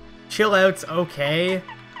 Chill Out's okay.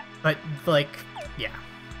 But, like, yeah,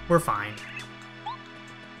 we're fine.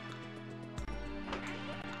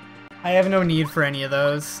 I have no need for any of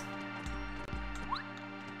those.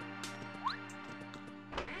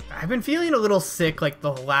 I've been feeling a little sick, like,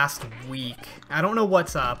 the last week. I don't know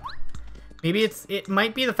what's up. Maybe it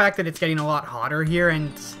might be the fact that it's getting a lot hotter here,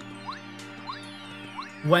 and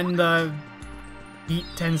when the heat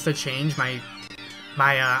tends to change, I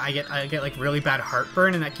get like really bad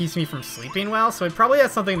heartburn, and that keeps me from sleeping well. So it probably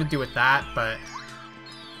has something to do with that, but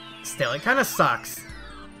still, it kind of sucks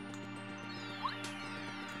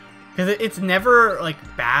because it's never like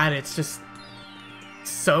bad. It's just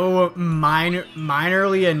so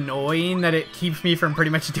minorly annoying that it keeps me from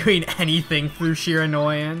pretty much doing anything through sheer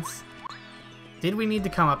annoyance. Did we need to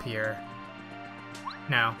come up here?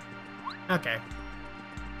 No. Okay.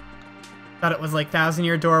 Thought it was like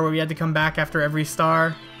 1,000-Year Door where we had to come back after every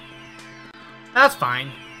star. That's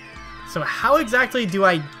fine. So how exactly do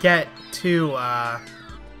I get to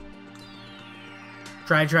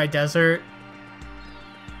Dry Desert?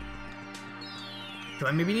 Do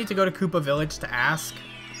I maybe need to go to Koopa Village to ask?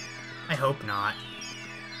 I hope not.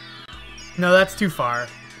 No, that's too far.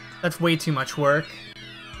 That's way too much work.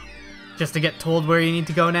 Just to get told where you need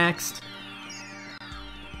to go next.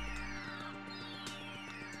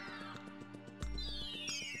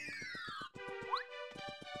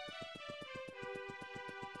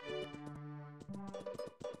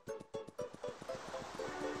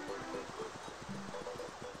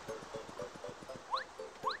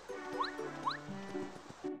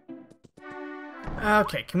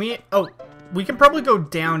 Okay, can we... Oh, we can probably go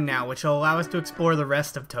down now, which will allow us to explore the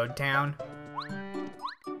rest of Toad Town.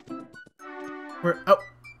 Oh,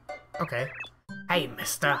 okay. Hey,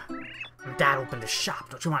 mister. My dad opened a shop.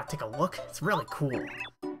 Don't you want to take a look? It's really cool.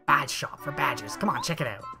 Badge shop for badges. Come on, check it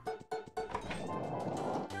out.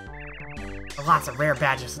 Lots of rare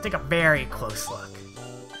badges, so take a very close look.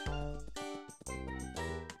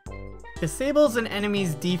 Disables an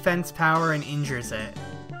enemy's defense power and injures it.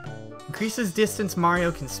 Increases distance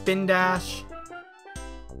Mario can spin dash.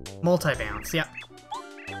 Multi-bounce, yep.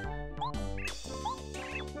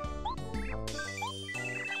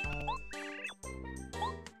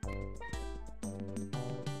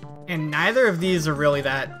 And neither of these are really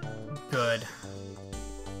that good.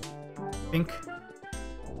 I think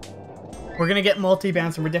we're gonna get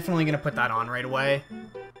multi-bounce, and we're definitely gonna put that on right away.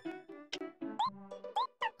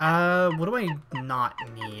 What do I not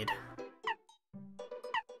need?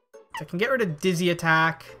 So I can get rid of Dizzy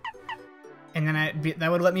Attack, and then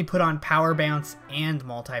that would let me put on Power Bounce and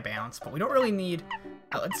Multi-Bounce, but we don't really need...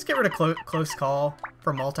 let's get rid of Close Call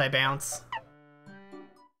for Multi-Bounce.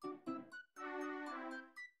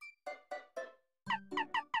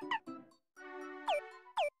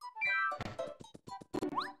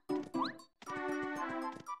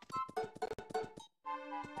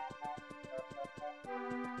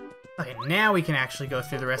 Okay, now we can actually go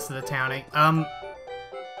through the rest of the town.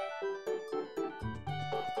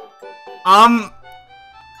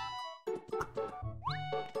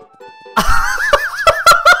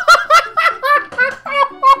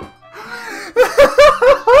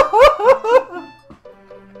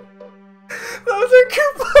 Those are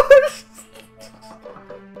Koopas!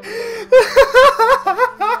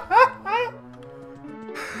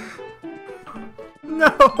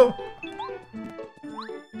 No!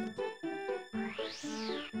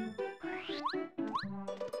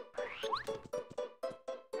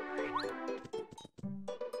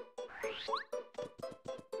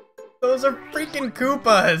 Those are freaking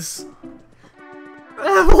Koopas!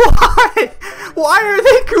 Why? Why are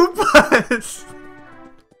they Koopas?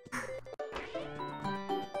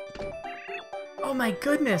 Oh my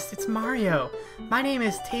goodness, it's Mario. My name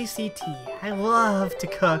is Tasty T. I love to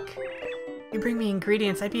cook. You bring me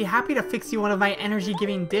ingredients, I'd be happy to fix you one of my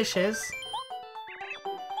energy-giving dishes.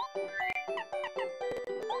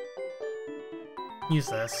 Use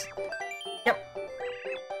this. Yep.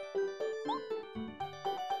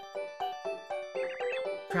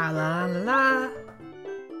 Tra-la-la-la.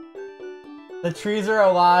 The trees are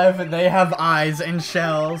alive and they have eyes and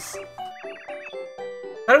shells.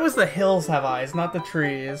 I thought it was the hills have eyes, not the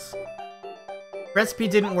trees. Recipe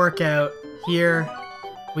didn't work out. Here,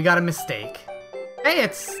 we got a mistake. Hey,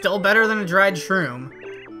 it's still better than a dried shroom.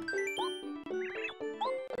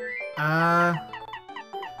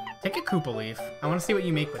 Take a Koopa Leaf. I want to see what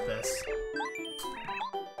you make with this.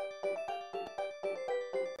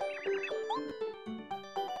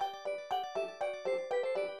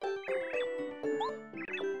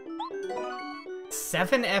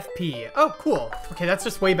 Seven FP. Oh, cool. Okay, that's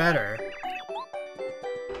just way better.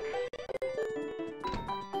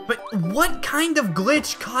 But what kind of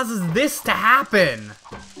glitch causes this to happen?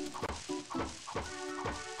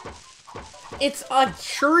 It's a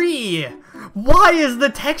tree! Why is the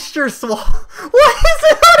texture swap? Why is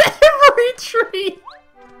it on every tree?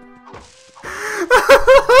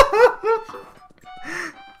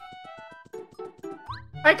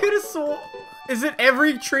 I could have sworn. Is it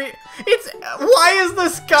every tree? It's. Why is the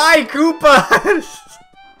sky Koopa?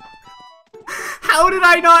 How did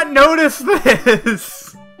I not notice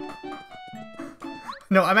this?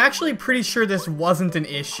 No, I'm actually pretty sure this wasn't an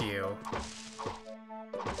issue.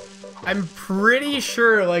 I'm pretty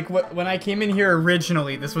sure, like, when I came in here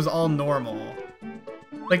originally, this was all normal.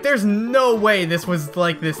 Like, there's no way this was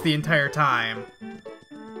like this the entire time.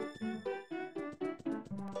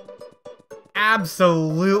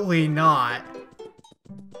 Absolutely not.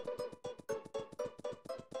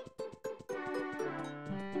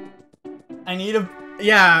 I need a...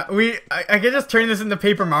 Yeah, I could just turn this into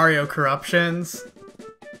Paper Mario corruptions.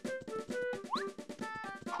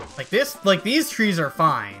 Like these trees are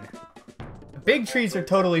fine. The big trees are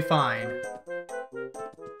totally fine.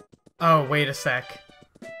 Oh, wait a sec.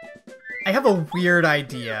 I have a weird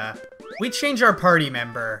idea. We change our party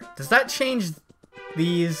member. Does that change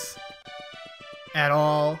these at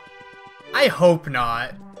all? I hope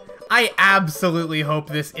not. I absolutely hope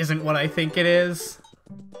this isn't what I think it is.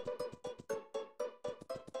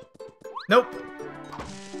 Nope.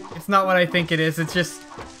 It's not what I think it is. It's just...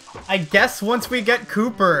 I guess once we get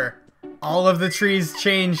Cooper, all of the trees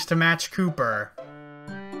change to match Cooper.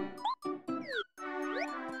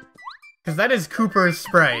 Because that is Cooper's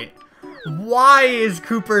sprite. Why is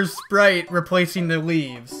Cooper's sprite replacing the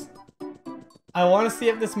leaves? I want to see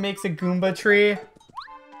if this makes a Goomba tree.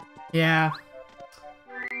 Yeah.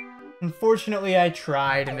 Unfortunately, I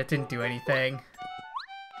tried and it didn't do anything.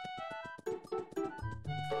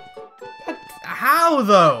 But how,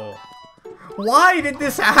 though? Why did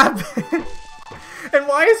this happen? And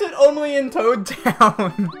why is it only in Toad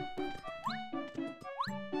Town?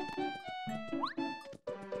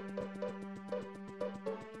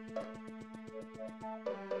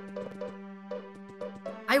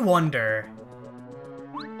 I wonder.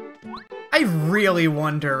 I really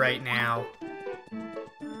wonder right now.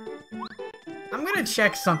 I'm gonna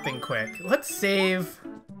check something quick. Let's save.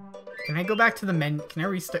 Can I go back to the menu? Can I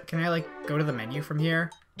restart? Can I, like, go to the menu from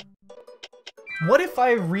here? What if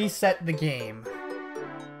I reset the game?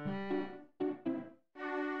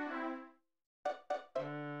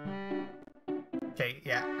 Okay,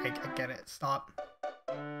 yeah, I get it. Stop.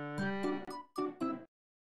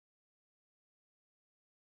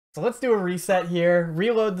 So let's do a reset here.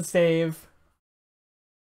 Reload the save.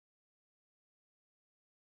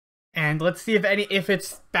 And let's see if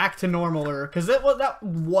it's back to normal, or because that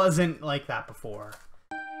wasn't like that before.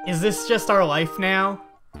 Is this just our life now?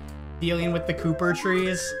 Dealing with the Cooper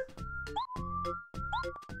trees?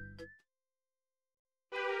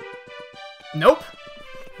 Nope.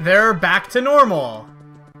 They're back to normal.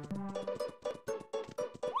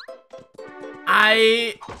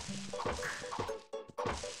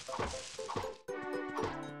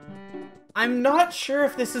 I'm not sure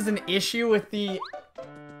if this is an issue with the...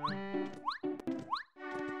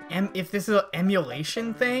 if this is an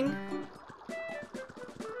emulation thing?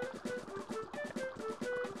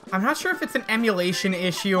 I'm not sure if it's an emulation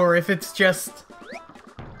issue or if it's just,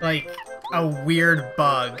 like, a weird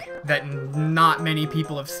bug that not many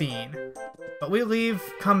people have seen. But we leave,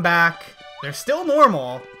 come back, they're still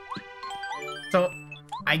normal. So,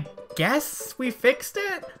 I guess we fixed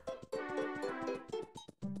it?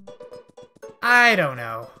 I don't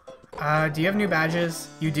know. Do you have new badges?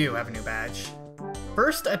 You do have a new badge.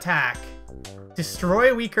 First attack.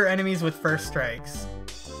 Destroy weaker enemies with first strikes.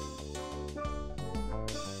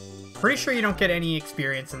 Pretty sure you don't get any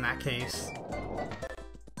experience in that case.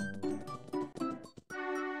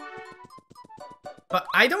 But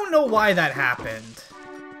I don't know why that happened.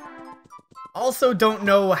 Also don't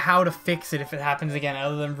know how to fix it if it happens again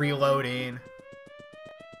other than reloading.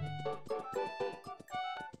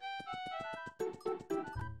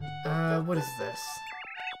 What is this?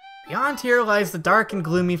 Beyond here lies the dark and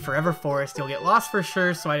gloomy Forever Forest. You'll get lost for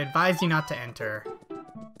sure, so I'd advise you not to enter.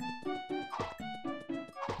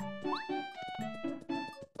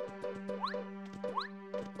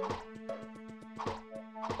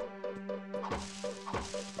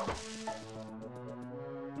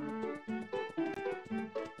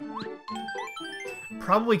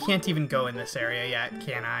 Probably can't even go in this area yet,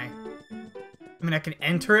 can I? I mean, I can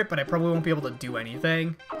enter it, but I probably won't be able to do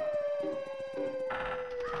anything.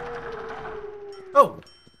 Oh!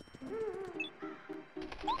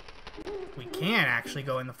 We can actually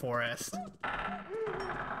go in the forest.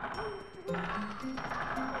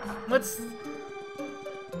 Let's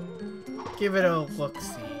give it a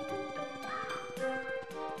look-see.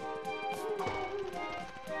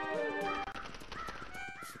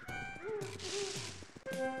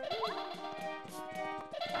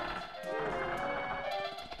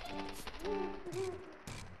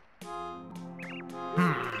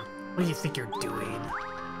 What do you think you're doing?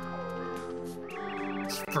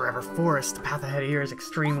 It's Forever Forest. The path ahead of here is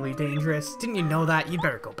extremely dangerous. Didn't you know that? You'd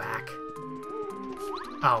better go back.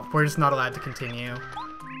 Oh, we're just not allowed to continue.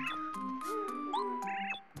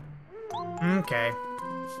 Okay.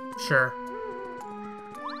 Sure.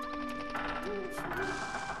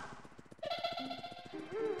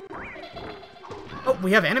 Oh,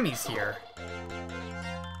 we have enemies here.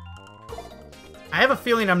 I have a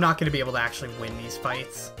feeling I'm not going to be able to actually win these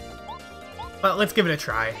fights. But let's give it a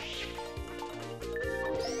try.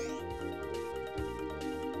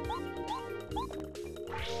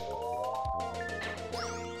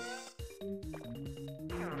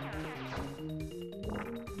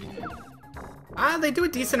 They do a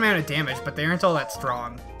decent amount of damage, but they aren't all that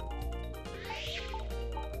strong.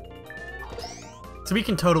 So we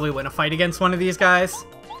can totally win a fight against one of these guys.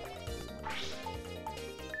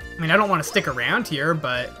 I mean, I don't want to stick around here,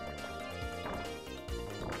 but...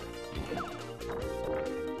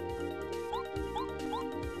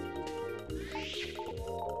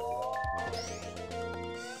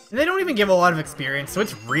 they don't even give a lot of experience, so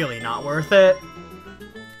it's really not worth it.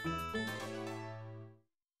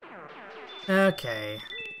 Okay.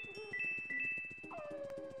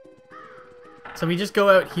 So we just go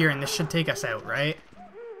out here and this should take us out, right?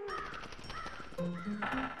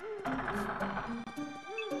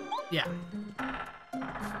 Yeah.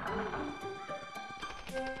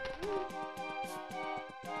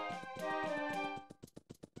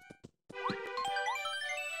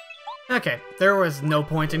 Okay, there was no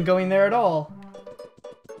point in going there at all.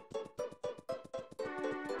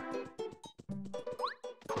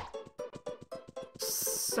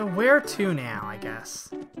 So where to now, I guess,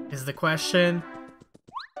 is the question.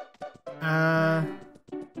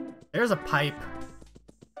 There's a pipe.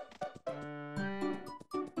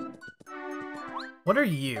 What are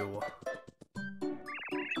you?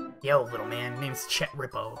 Yo, little man, name's Chet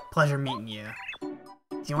Rippo. Pleasure meeting you.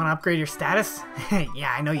 Do you want to upgrade your status?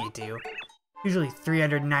 Yeah, I know you do. Usually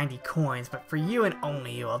 390 coins, but for you and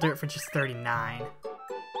only you, I'll do it for just 39.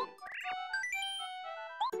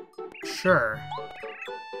 Sure.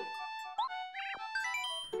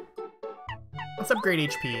 Let's upgrade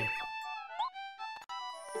HP.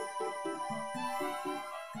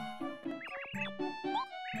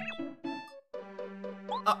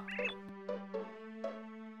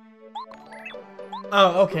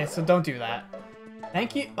 Oh, okay, so don't do that.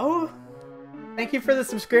 Thank you. Oh, thank you for the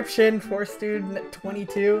subscription, Force Student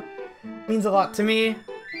 22. Means a lot to me.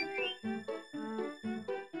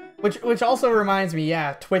 Which also reminds me,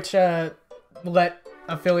 yeah, Twitch let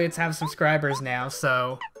affiliates have subscribers now,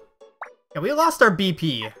 so yeah, we lost our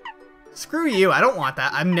BP. Screw you, I don't want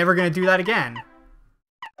that. I'm never gonna do that again.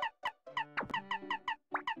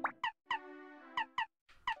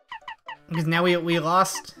 Because now we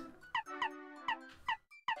lost.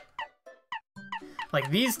 Like,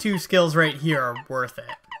 these two skills right here are worth it.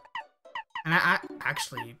 And I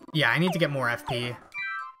actually, yeah, I need to get more FP.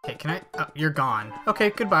 Okay, can I? Oh, you're gone. Okay,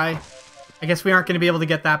 goodbye. I guess we aren't going to be able to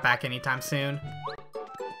get that back anytime soon.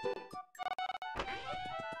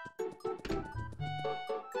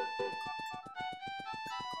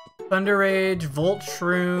 Thunder Rage, Volt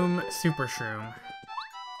Shroom, Super Shroom.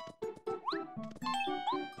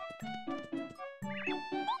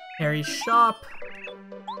 Harry's shop.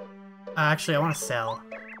 Actually, I want to sell.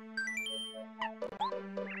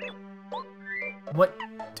 What?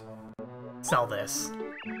 Sell this.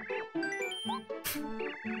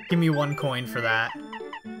 Give me 1 coin for that.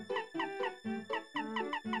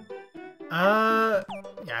 Yeah,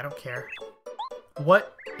 I don't care.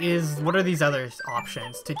 What are these other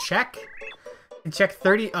options? To check? To check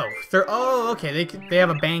 30, oh, okay, they have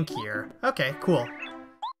a bank here. Okay, cool.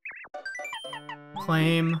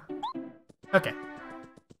 Claim. Okay.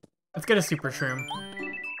 Let's get a Super Shroom.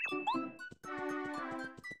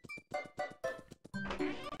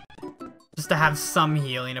 Just to have some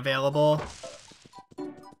healing available.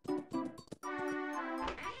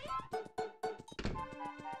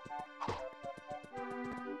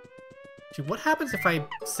 Gee, what happens if I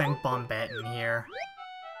send Bombette in here?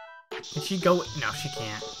 Can she go? No, she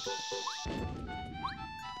can't.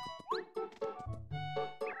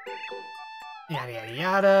 Yada yada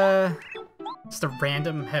yada. Just a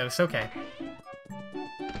random house, okay.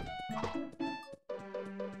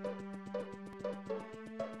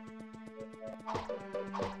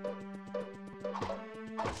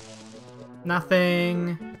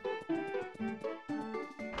 Nothing.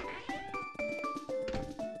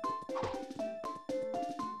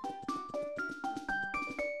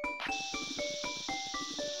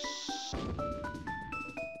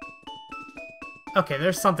 Okay,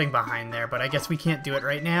 there's something behind there, but I guess we can't do it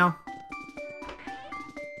right now.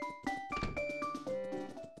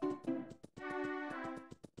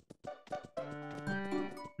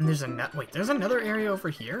 And there's wait, there's another area over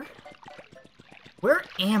here? Where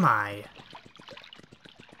am I?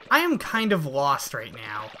 I am kind of lost right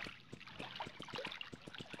now.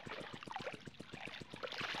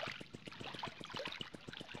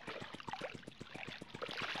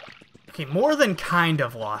 Okay, more than kind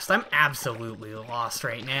of lost. I'm absolutely lost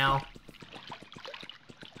right now.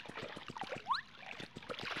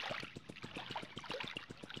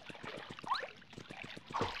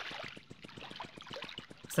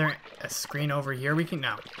 Is there a screen over here we can...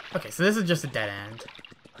 No. Okay, so this is just a dead end.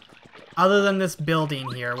 Other than this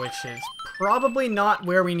building here, which is probably not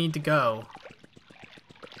where we need to go.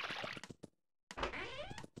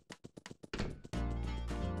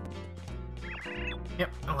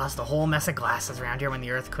 Yep, I lost a whole mess of glasses around here when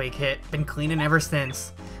the earthquake hit. Been cleaning ever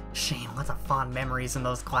since. Shame, lots of fond memories in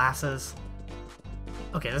those glasses.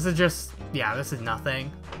 Okay, this is just... Yeah, this is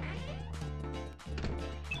nothing.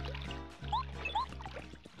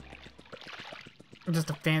 I'm just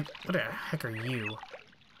a fan... What the heck are you?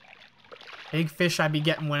 Big fish I be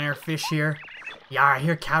getting when I fish here. Yeah, I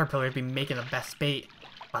hear caterpillars be making the best bait.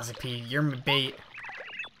 Buzzy, you're my bait.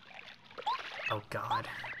 Oh god.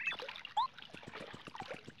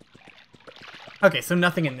 Okay, so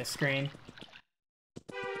nothing in this screen.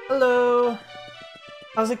 Hello!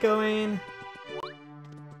 How's it going?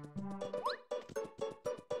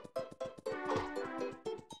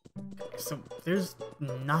 Okay, so there's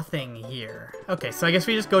nothing here. Okay, so I guess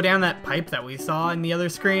we just go down that pipe that we saw in the other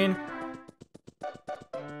screen.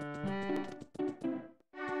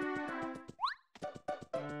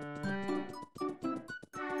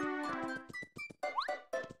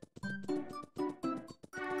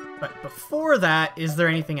 But before that, is there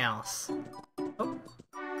anything else? Oh.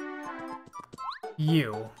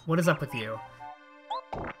 You. What is up with you?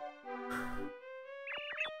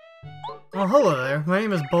 Oh, hello there. My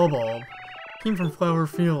name is Bulbulb. Came from Flower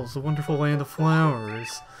Fields, the wonderful land of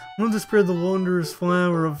flowers. Want to spread the wondrous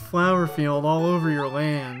flower of Flowerfield all over your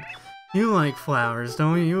land. You like flowers,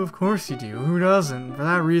 don't you? Of course you do. Who doesn't? For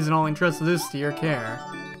that reason, I'll entrust this to your care.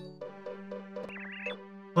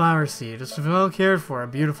 Flower seed. It's well cared for. A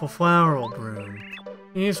beautiful flower will bloom.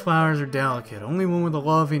 These flowers are delicate. Only one with a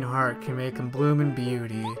loving heart can make them bloom in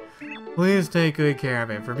beauty. Please take good care of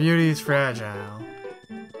it, for beauty is fragile.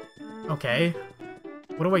 Okay.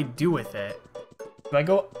 What do I do with it? Do I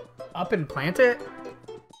go up and plant it?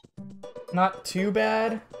 Not too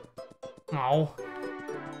bad. Oh.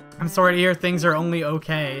 I'm sorry to hear things are only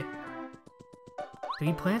okay. Did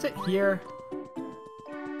he plant it here?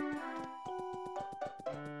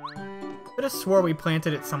 I could have swore we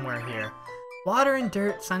planted it somewhere here. Water and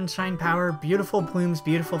dirt, sunshine power, beautiful blooms,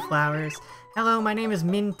 beautiful flowers. Hello, my name is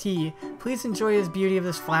Minty. Please enjoy the beauty of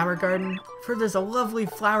this flower garden. I've heard there's a lovely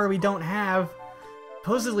flower we don't have.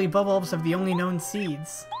 Supposedly, bulbs have the only known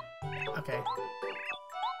seeds. Okay.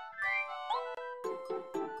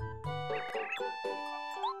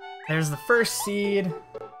 There's the first seed.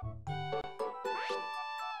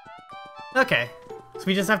 Okay. So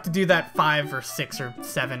we just have to do that 5 or 6 or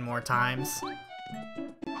 7 more times.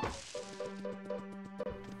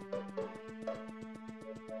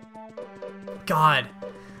 God.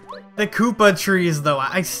 The Koopa trees, though.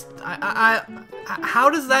 How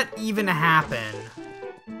does that even happen?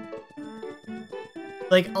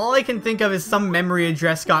 Like, all I can think of is some memory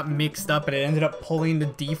address got mixed up and it ended up pulling the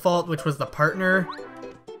default, which was the partner.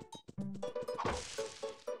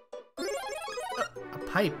 A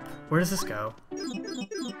pipe. Where does this go?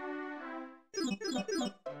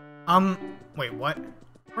 Wait, what?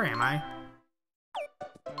 Where am I?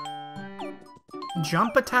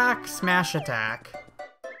 Jump attack, smash attack.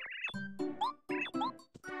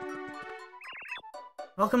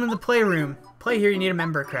 Welcome to the playroom. Play here, you need a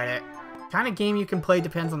member credit. Kind of game you can play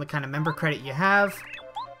depends on the kind of member credit you have.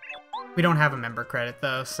 We don't have a member credit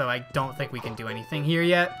though, so I don't think we can do anything here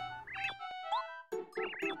yet.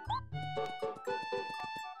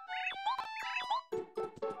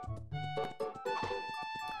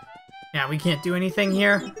 Yeah, we can't do anything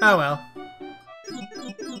here. Oh well.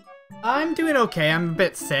 I'm doing okay. I'm a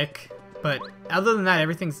bit sick. But other than that,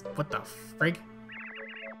 everything's... What the frig?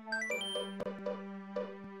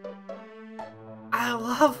 I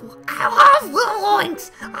love Little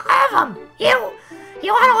Oinks! I love them!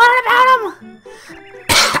 You want to learn about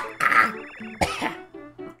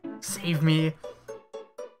them? Save me.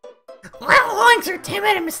 Little Oinks are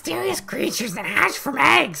timid and mysterious creatures that hatch from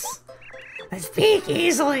eggs. They speak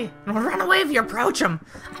easily and will run away if you approach them.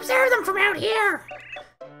 Observe them from out here.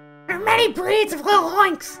 There are many breeds of Little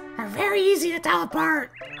Oinks. They're very easy to tell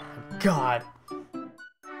apart. God.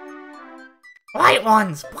 White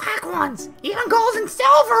ones, black ones, even gold and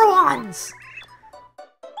silver ones.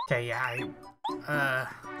 Okay, yeah,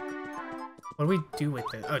 what do we do with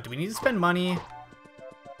it? Oh, do we need to spend money?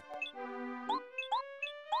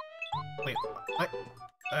 Wait, what?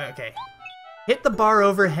 Okay. Hit the bar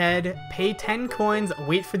overhead, pay 10 coins,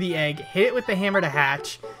 wait for the egg, hit it with the hammer to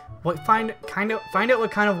hatch. Find out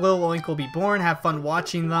what kind of Little Oink will be born, have fun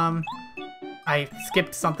watching them. I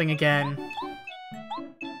skipped something again.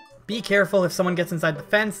 Be careful, if someone gets inside the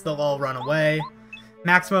fence, they'll all run away.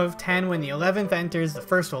 Maximum of 10 when the 11th enters, the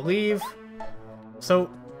first will leave. So,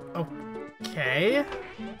 okay.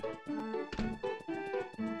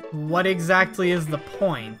 What exactly is the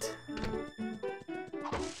point?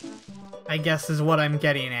 I guess is what I'm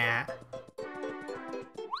getting at.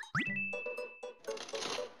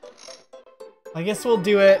 I guess we'll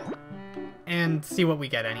do it and see what we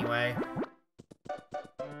get anyway.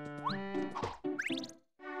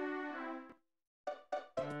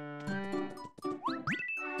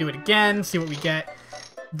 Do it again, see what we get.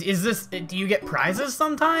 Is this, do you get prizes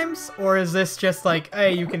sometimes? Or is this just like,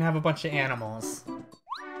 hey, you can have a bunch of animals?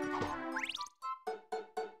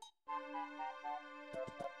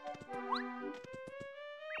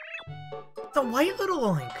 The white Little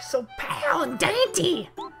Oink, so pale and dainty!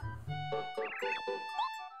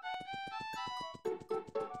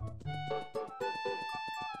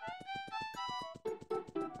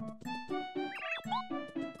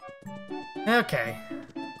 Okay.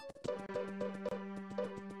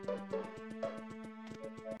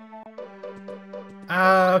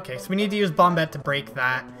 Okay, so we need to use Bombette to break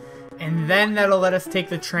that. And then that'll let us take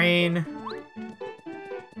the train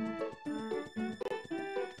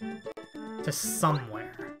to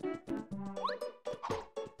somewhere.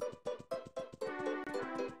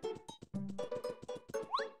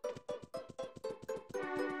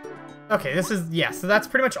 Okay, this is, yeah, so that's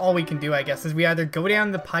pretty much all we can do, I guess, is we either go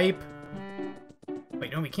down the pipe.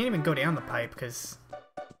 Wait, no, we can't even go down the pipe, because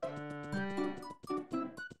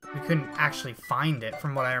we couldn't actually find it,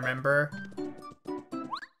 from what I remember.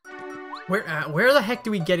 Where the heck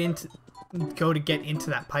do we go to get into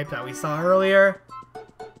that pipe that we saw earlier?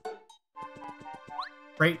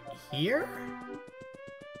 Right here?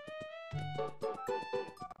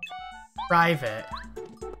 Private.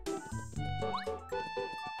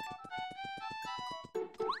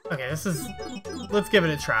 Okay, this is... Let's give it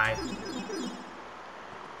a try.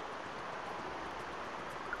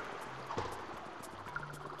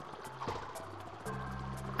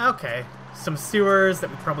 Okay, some sewers that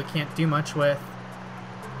we probably can't do much with.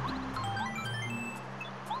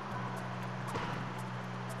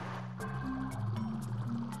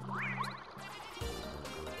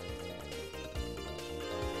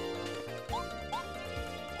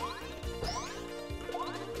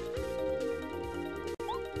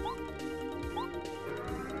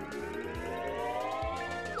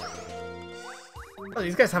 Oh,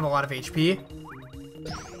 these guys have a lot of HP.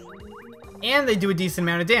 And they do a decent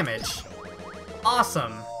amount of damage.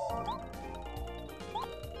 Awesome.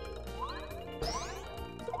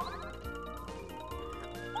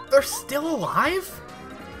 They're still alive?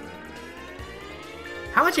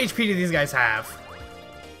 How much HP do these guys have?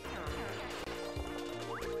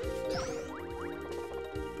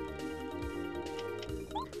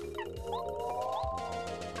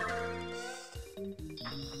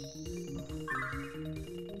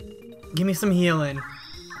 Give me some healing.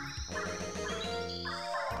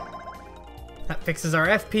 That fixes our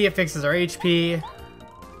FP, it fixes our HP.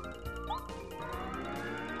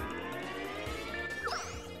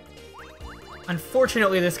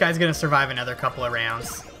 Unfortunately, this guy's gonna survive another couple of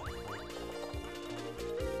rounds.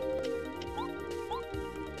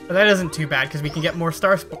 But that isn't too bad, because we can get more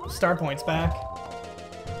star points back.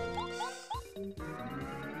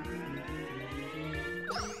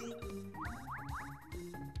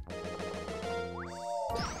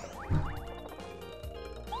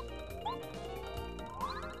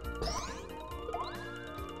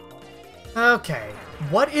 Okay,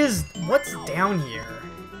 what's down here?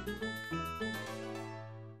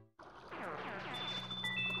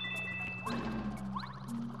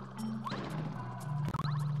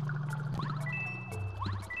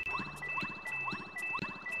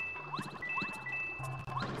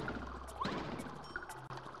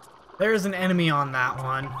 There's an enemy on that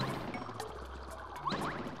one.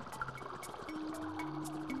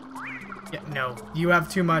 Yeah, no, you have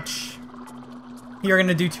too much. You're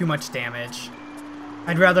gonna do too much damage.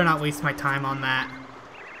 I'd rather not waste my time on that.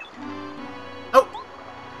 Oh!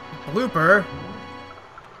 Blooper.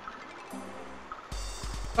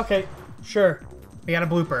 Okay, sure. We got a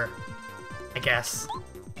blooper, I guess.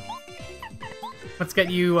 Let's get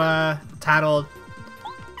you, tattled.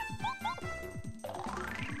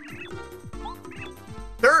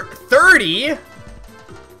 30?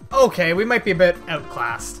 Okay, we might be a bit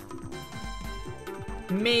outclassed.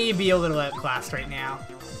 Maybe a little outclassed right now.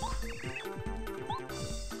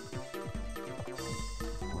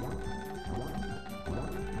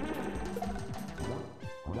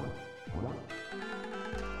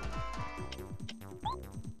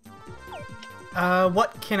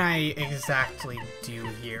 What can I exactly do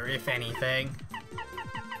here, if anything?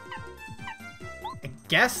 I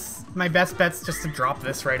guess my best bet's just to drop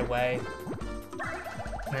this right away.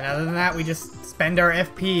 And then other than that, we just spend our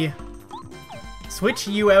FP. Switch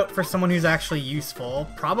you out for someone who's actually useful.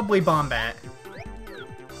 Probably Bombette.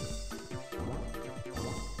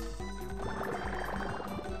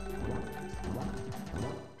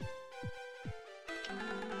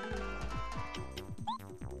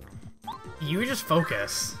 You just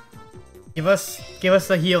focus. Give us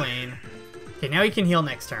the healing. Okay, now you can heal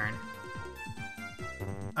next turn.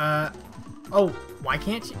 Oh, why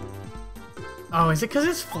can't you? Oh, is it because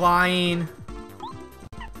it's flying?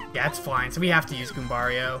 Yeah, it's flying, so we have to use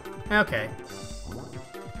Goombario. Okay.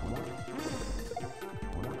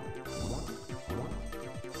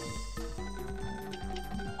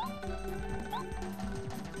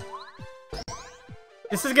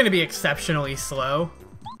 This is gonna be exceptionally slow.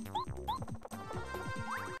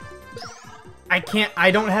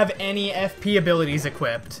 I don't have any FP abilities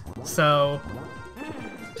equipped, so...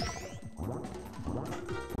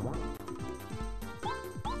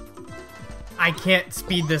 I can't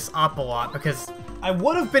speed this up a lot, because I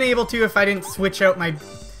would have been able to if I didn't switch out my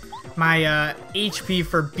HP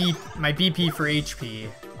for my BP for HP,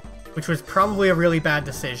 which was probably a really bad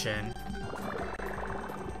decision.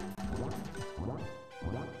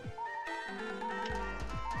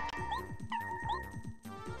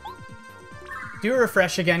 Do a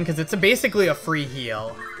refresh again, because it's basically a free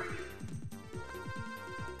heal.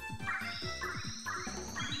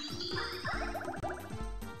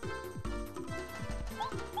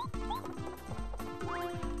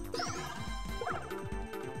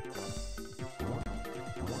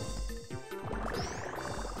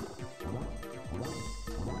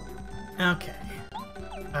 Okay.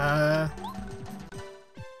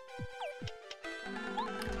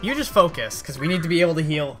 You just focus, because we need to be able to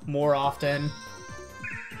heal more often.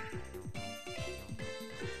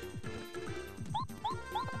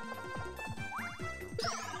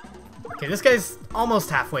 Okay, this guy's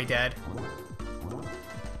almost halfway dead.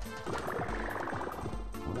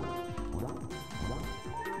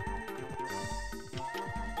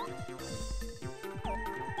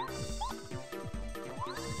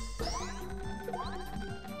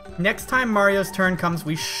 Next time Mario's turn comes,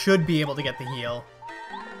 we should be able to get the heal.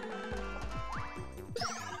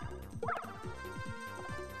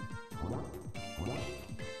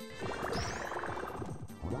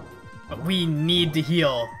 But we need to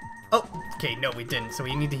heal. Oh, okay, no, we didn't, so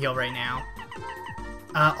we need to heal right now.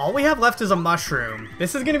 All we have left is a mushroom.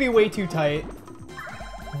 This is gonna be way too tight.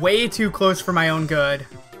 Way too close for my own good.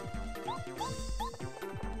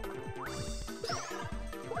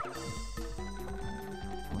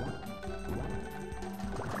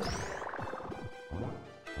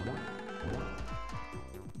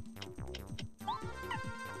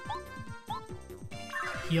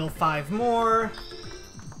 Heal 5 more.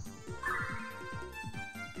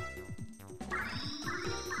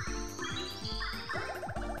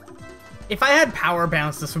 If I had Power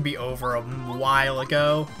Bounce, this would be over a while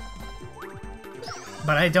ago.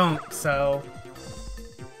 But I don't, so...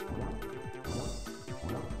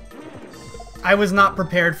 I was not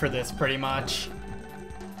prepared for this, pretty much.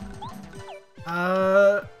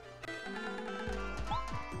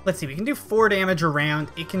 Let's see, we can do 4 damage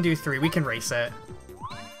around. It can do 3. We can race it.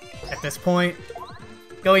 At this point.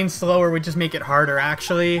 Going slower would just make it harder,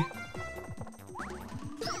 actually.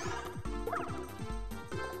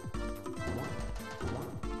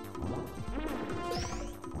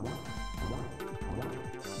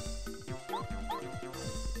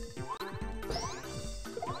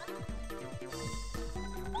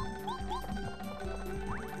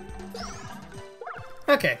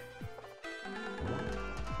 Okay.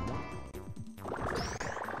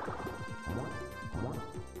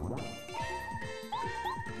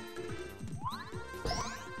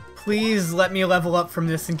 Please let me level up from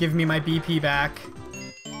this and give me my BP back.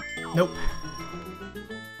 Nope.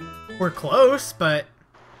 We're close, but...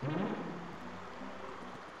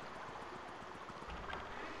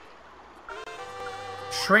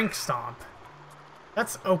 Shrink Stomp.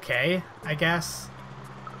 That's okay, I guess.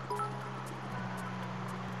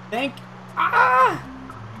 Ah!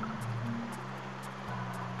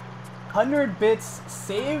 100 bits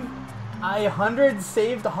save. 100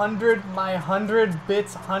 saved 100. My 100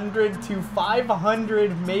 bits 100 to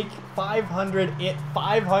 500 make 500 it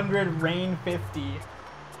 500 rain 50.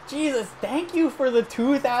 Jesus, thank you for the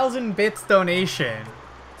 2,000 bits donation.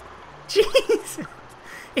 Jeez,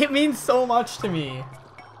 it means so much to me.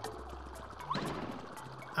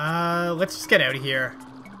 Let's just get out of here.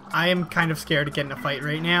 I am kind of scared to get in a fight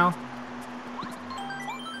right now.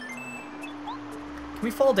 Can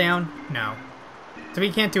we fall down? No. So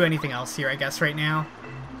we can't do anything else here, I guess, right now.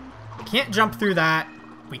 We can't jump through that.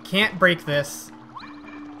 We can't break this.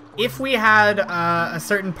 If we had a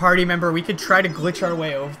certain party member, we could try to glitch our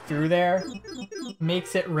way over through there.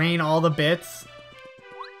 Makes it rain all the bits.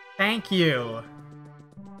 Thank you.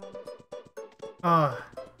 Oh.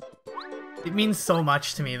 It means so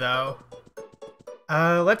much to me, though.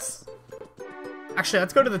 Let's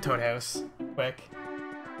go to the Toad House, quick.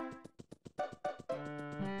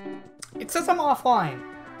 It says I'm offline.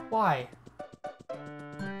 Why?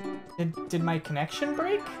 Did my connection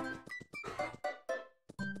break?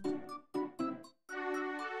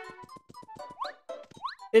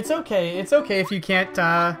 It's okay if you can't,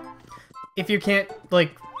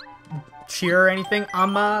 like, cheer or anything.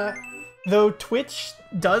 Though Twitch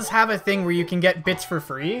does have a thing where you can get bits for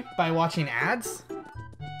free by watching ads.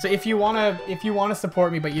 So if you wanna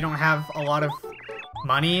support me but you don't have a lot of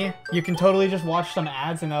money, you can totally just watch some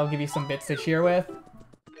ads and that'll give you some bits to cheer with.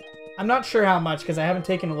 I'm not sure how much because I haven't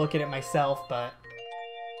taken a look at it myself, but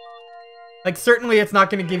like certainly it's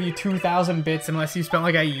not gonna give you 2,000 bits unless you spent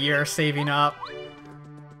like a year saving up.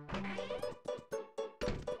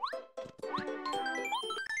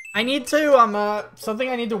 I need to, something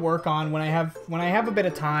I need to work on when I have a bit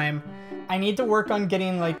of time. I need to work on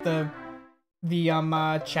getting, like, the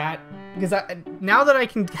chat, because now that I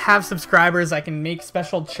can have subscribers, I can make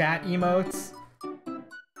special chat emotes.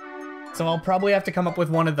 So I'll probably have to come up with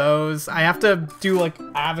one of those. I have to do, like,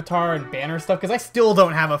 avatar and banner stuff, because I still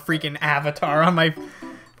don't have a freaking avatar on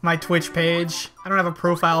my Twitch page. I don't have a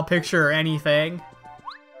profile picture or anything.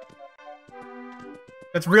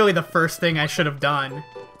 That's really the first thing I should have done.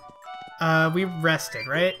 We rested,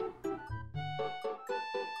 right?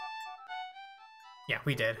 Yeah,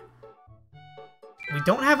 we did. We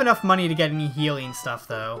don't have enough money to get any healing stuff,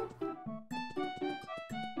 though.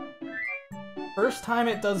 First time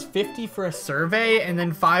it does 50 for a survey, and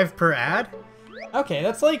then 5 per ad? Okay,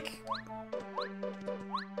 that's like...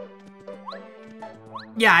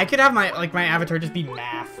 Yeah, I could have my avatar just be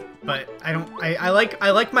math, but I don't... I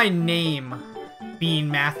like my name being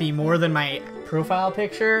mathy more than my profile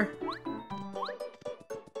picture.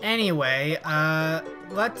 Anyway,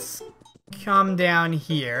 let's come down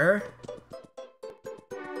here.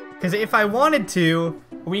 Because if I wanted to,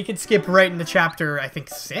 we could skip right into chapter, I think,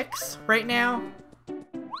 6 right now.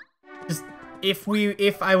 Just,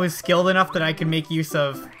 if I was skilled enough that I could make use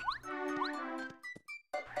of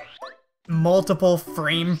multiple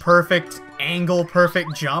frame-perfect,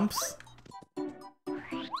 angle-perfect jumps.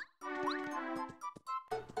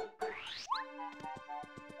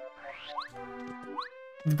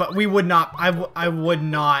 But we would not, I would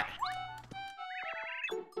not.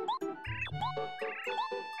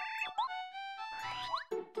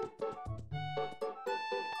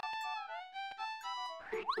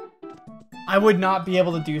 I would not be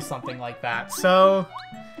able to do something like that. So,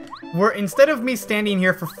 instead of me standing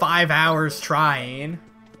here for 5 hours trying,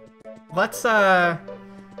 let's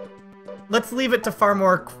leave it to far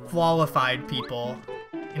more qualified people.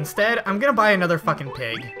 Instead, I'm gonna buy another fucking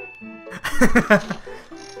pig.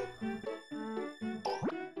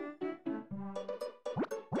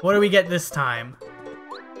 What do we get this time?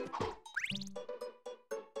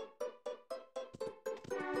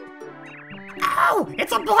 Oh,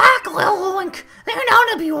 it's a black Lilink! They're known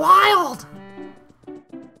to be wild!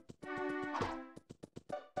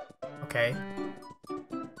 Okay.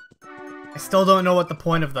 I still don't know what the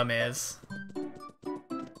point of them is.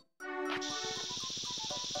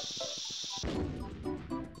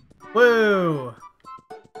 Woo!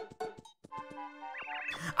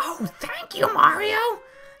 Oh, thank you, Mario!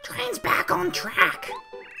 Train's back on track!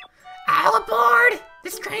 All aboard!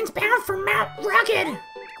 This train's bound for Mount Rugged!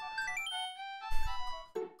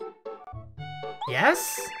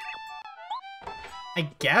 Yes? I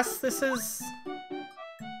guess this is...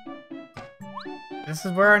 This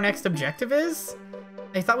is where our next objective is?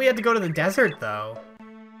 I thought we had to go to the desert, though.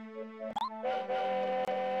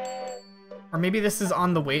 Or maybe this is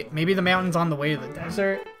on the way... Maybe the mountain's on the way to the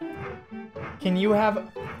desert? Can you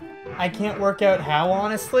have... I can't work out how,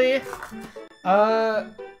 honestly. I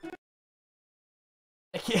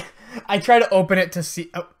can't... I try to open it to see...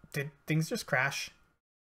 Oh, did things just crash?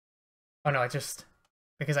 Oh no, it just...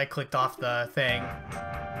 Because I clicked off the thing.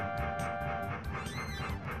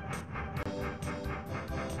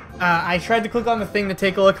 I tried to click on the thing to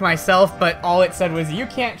take a look myself, but all it said was, you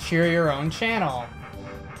can't share your own channel.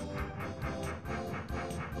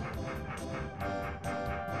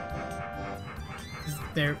 Is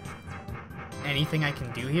there anything I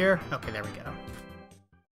can do here? Okay, there we go.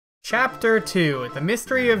 Chapter 2, The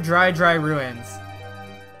Mystery of Dry Ruins.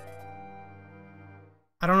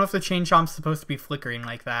 I don't know if the chain chomp's supposed to be flickering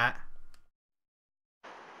like that.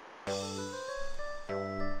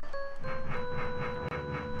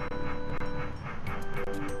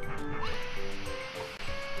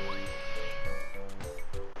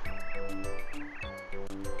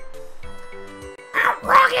 Mount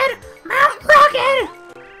Rugged! Mount Rugged!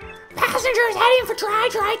 Passengers heading for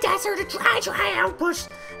Dry Desert, a Dry ambush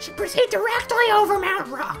should proceed directly over Mount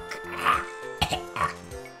Rock.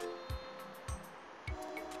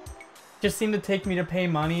 Just seem to take me to pay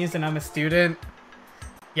monies and I'm a student.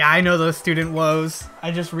 Yeah, I know those student woes.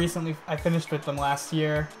 I finished with them last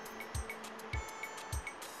year.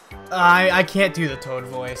 I can't do the Toad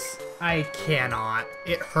voice. I cannot.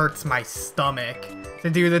 It hurts my stomach to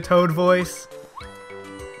do the Toad voice.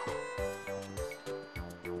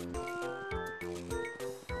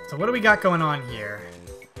 So what do we got going on here?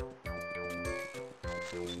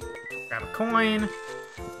 Grab a coin.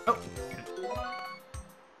 Oh.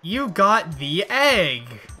 You got the egg!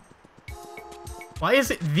 Why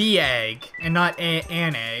is it the egg and not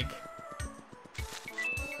an egg?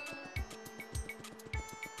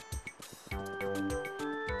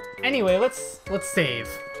 Anyway, let's save.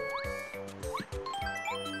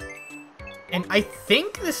 And I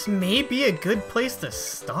think this may be a good place to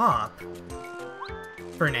stop.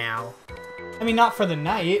 For now. I mean, not for the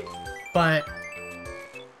night, but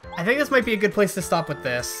I think this might be a good place to stop with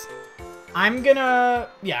this. I'm gonna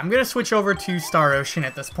switch over to Star Ocean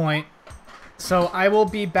at this point. So I will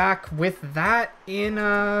be back with that in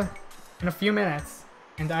a few minutes.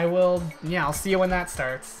 And I'll see you when that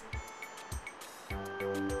starts.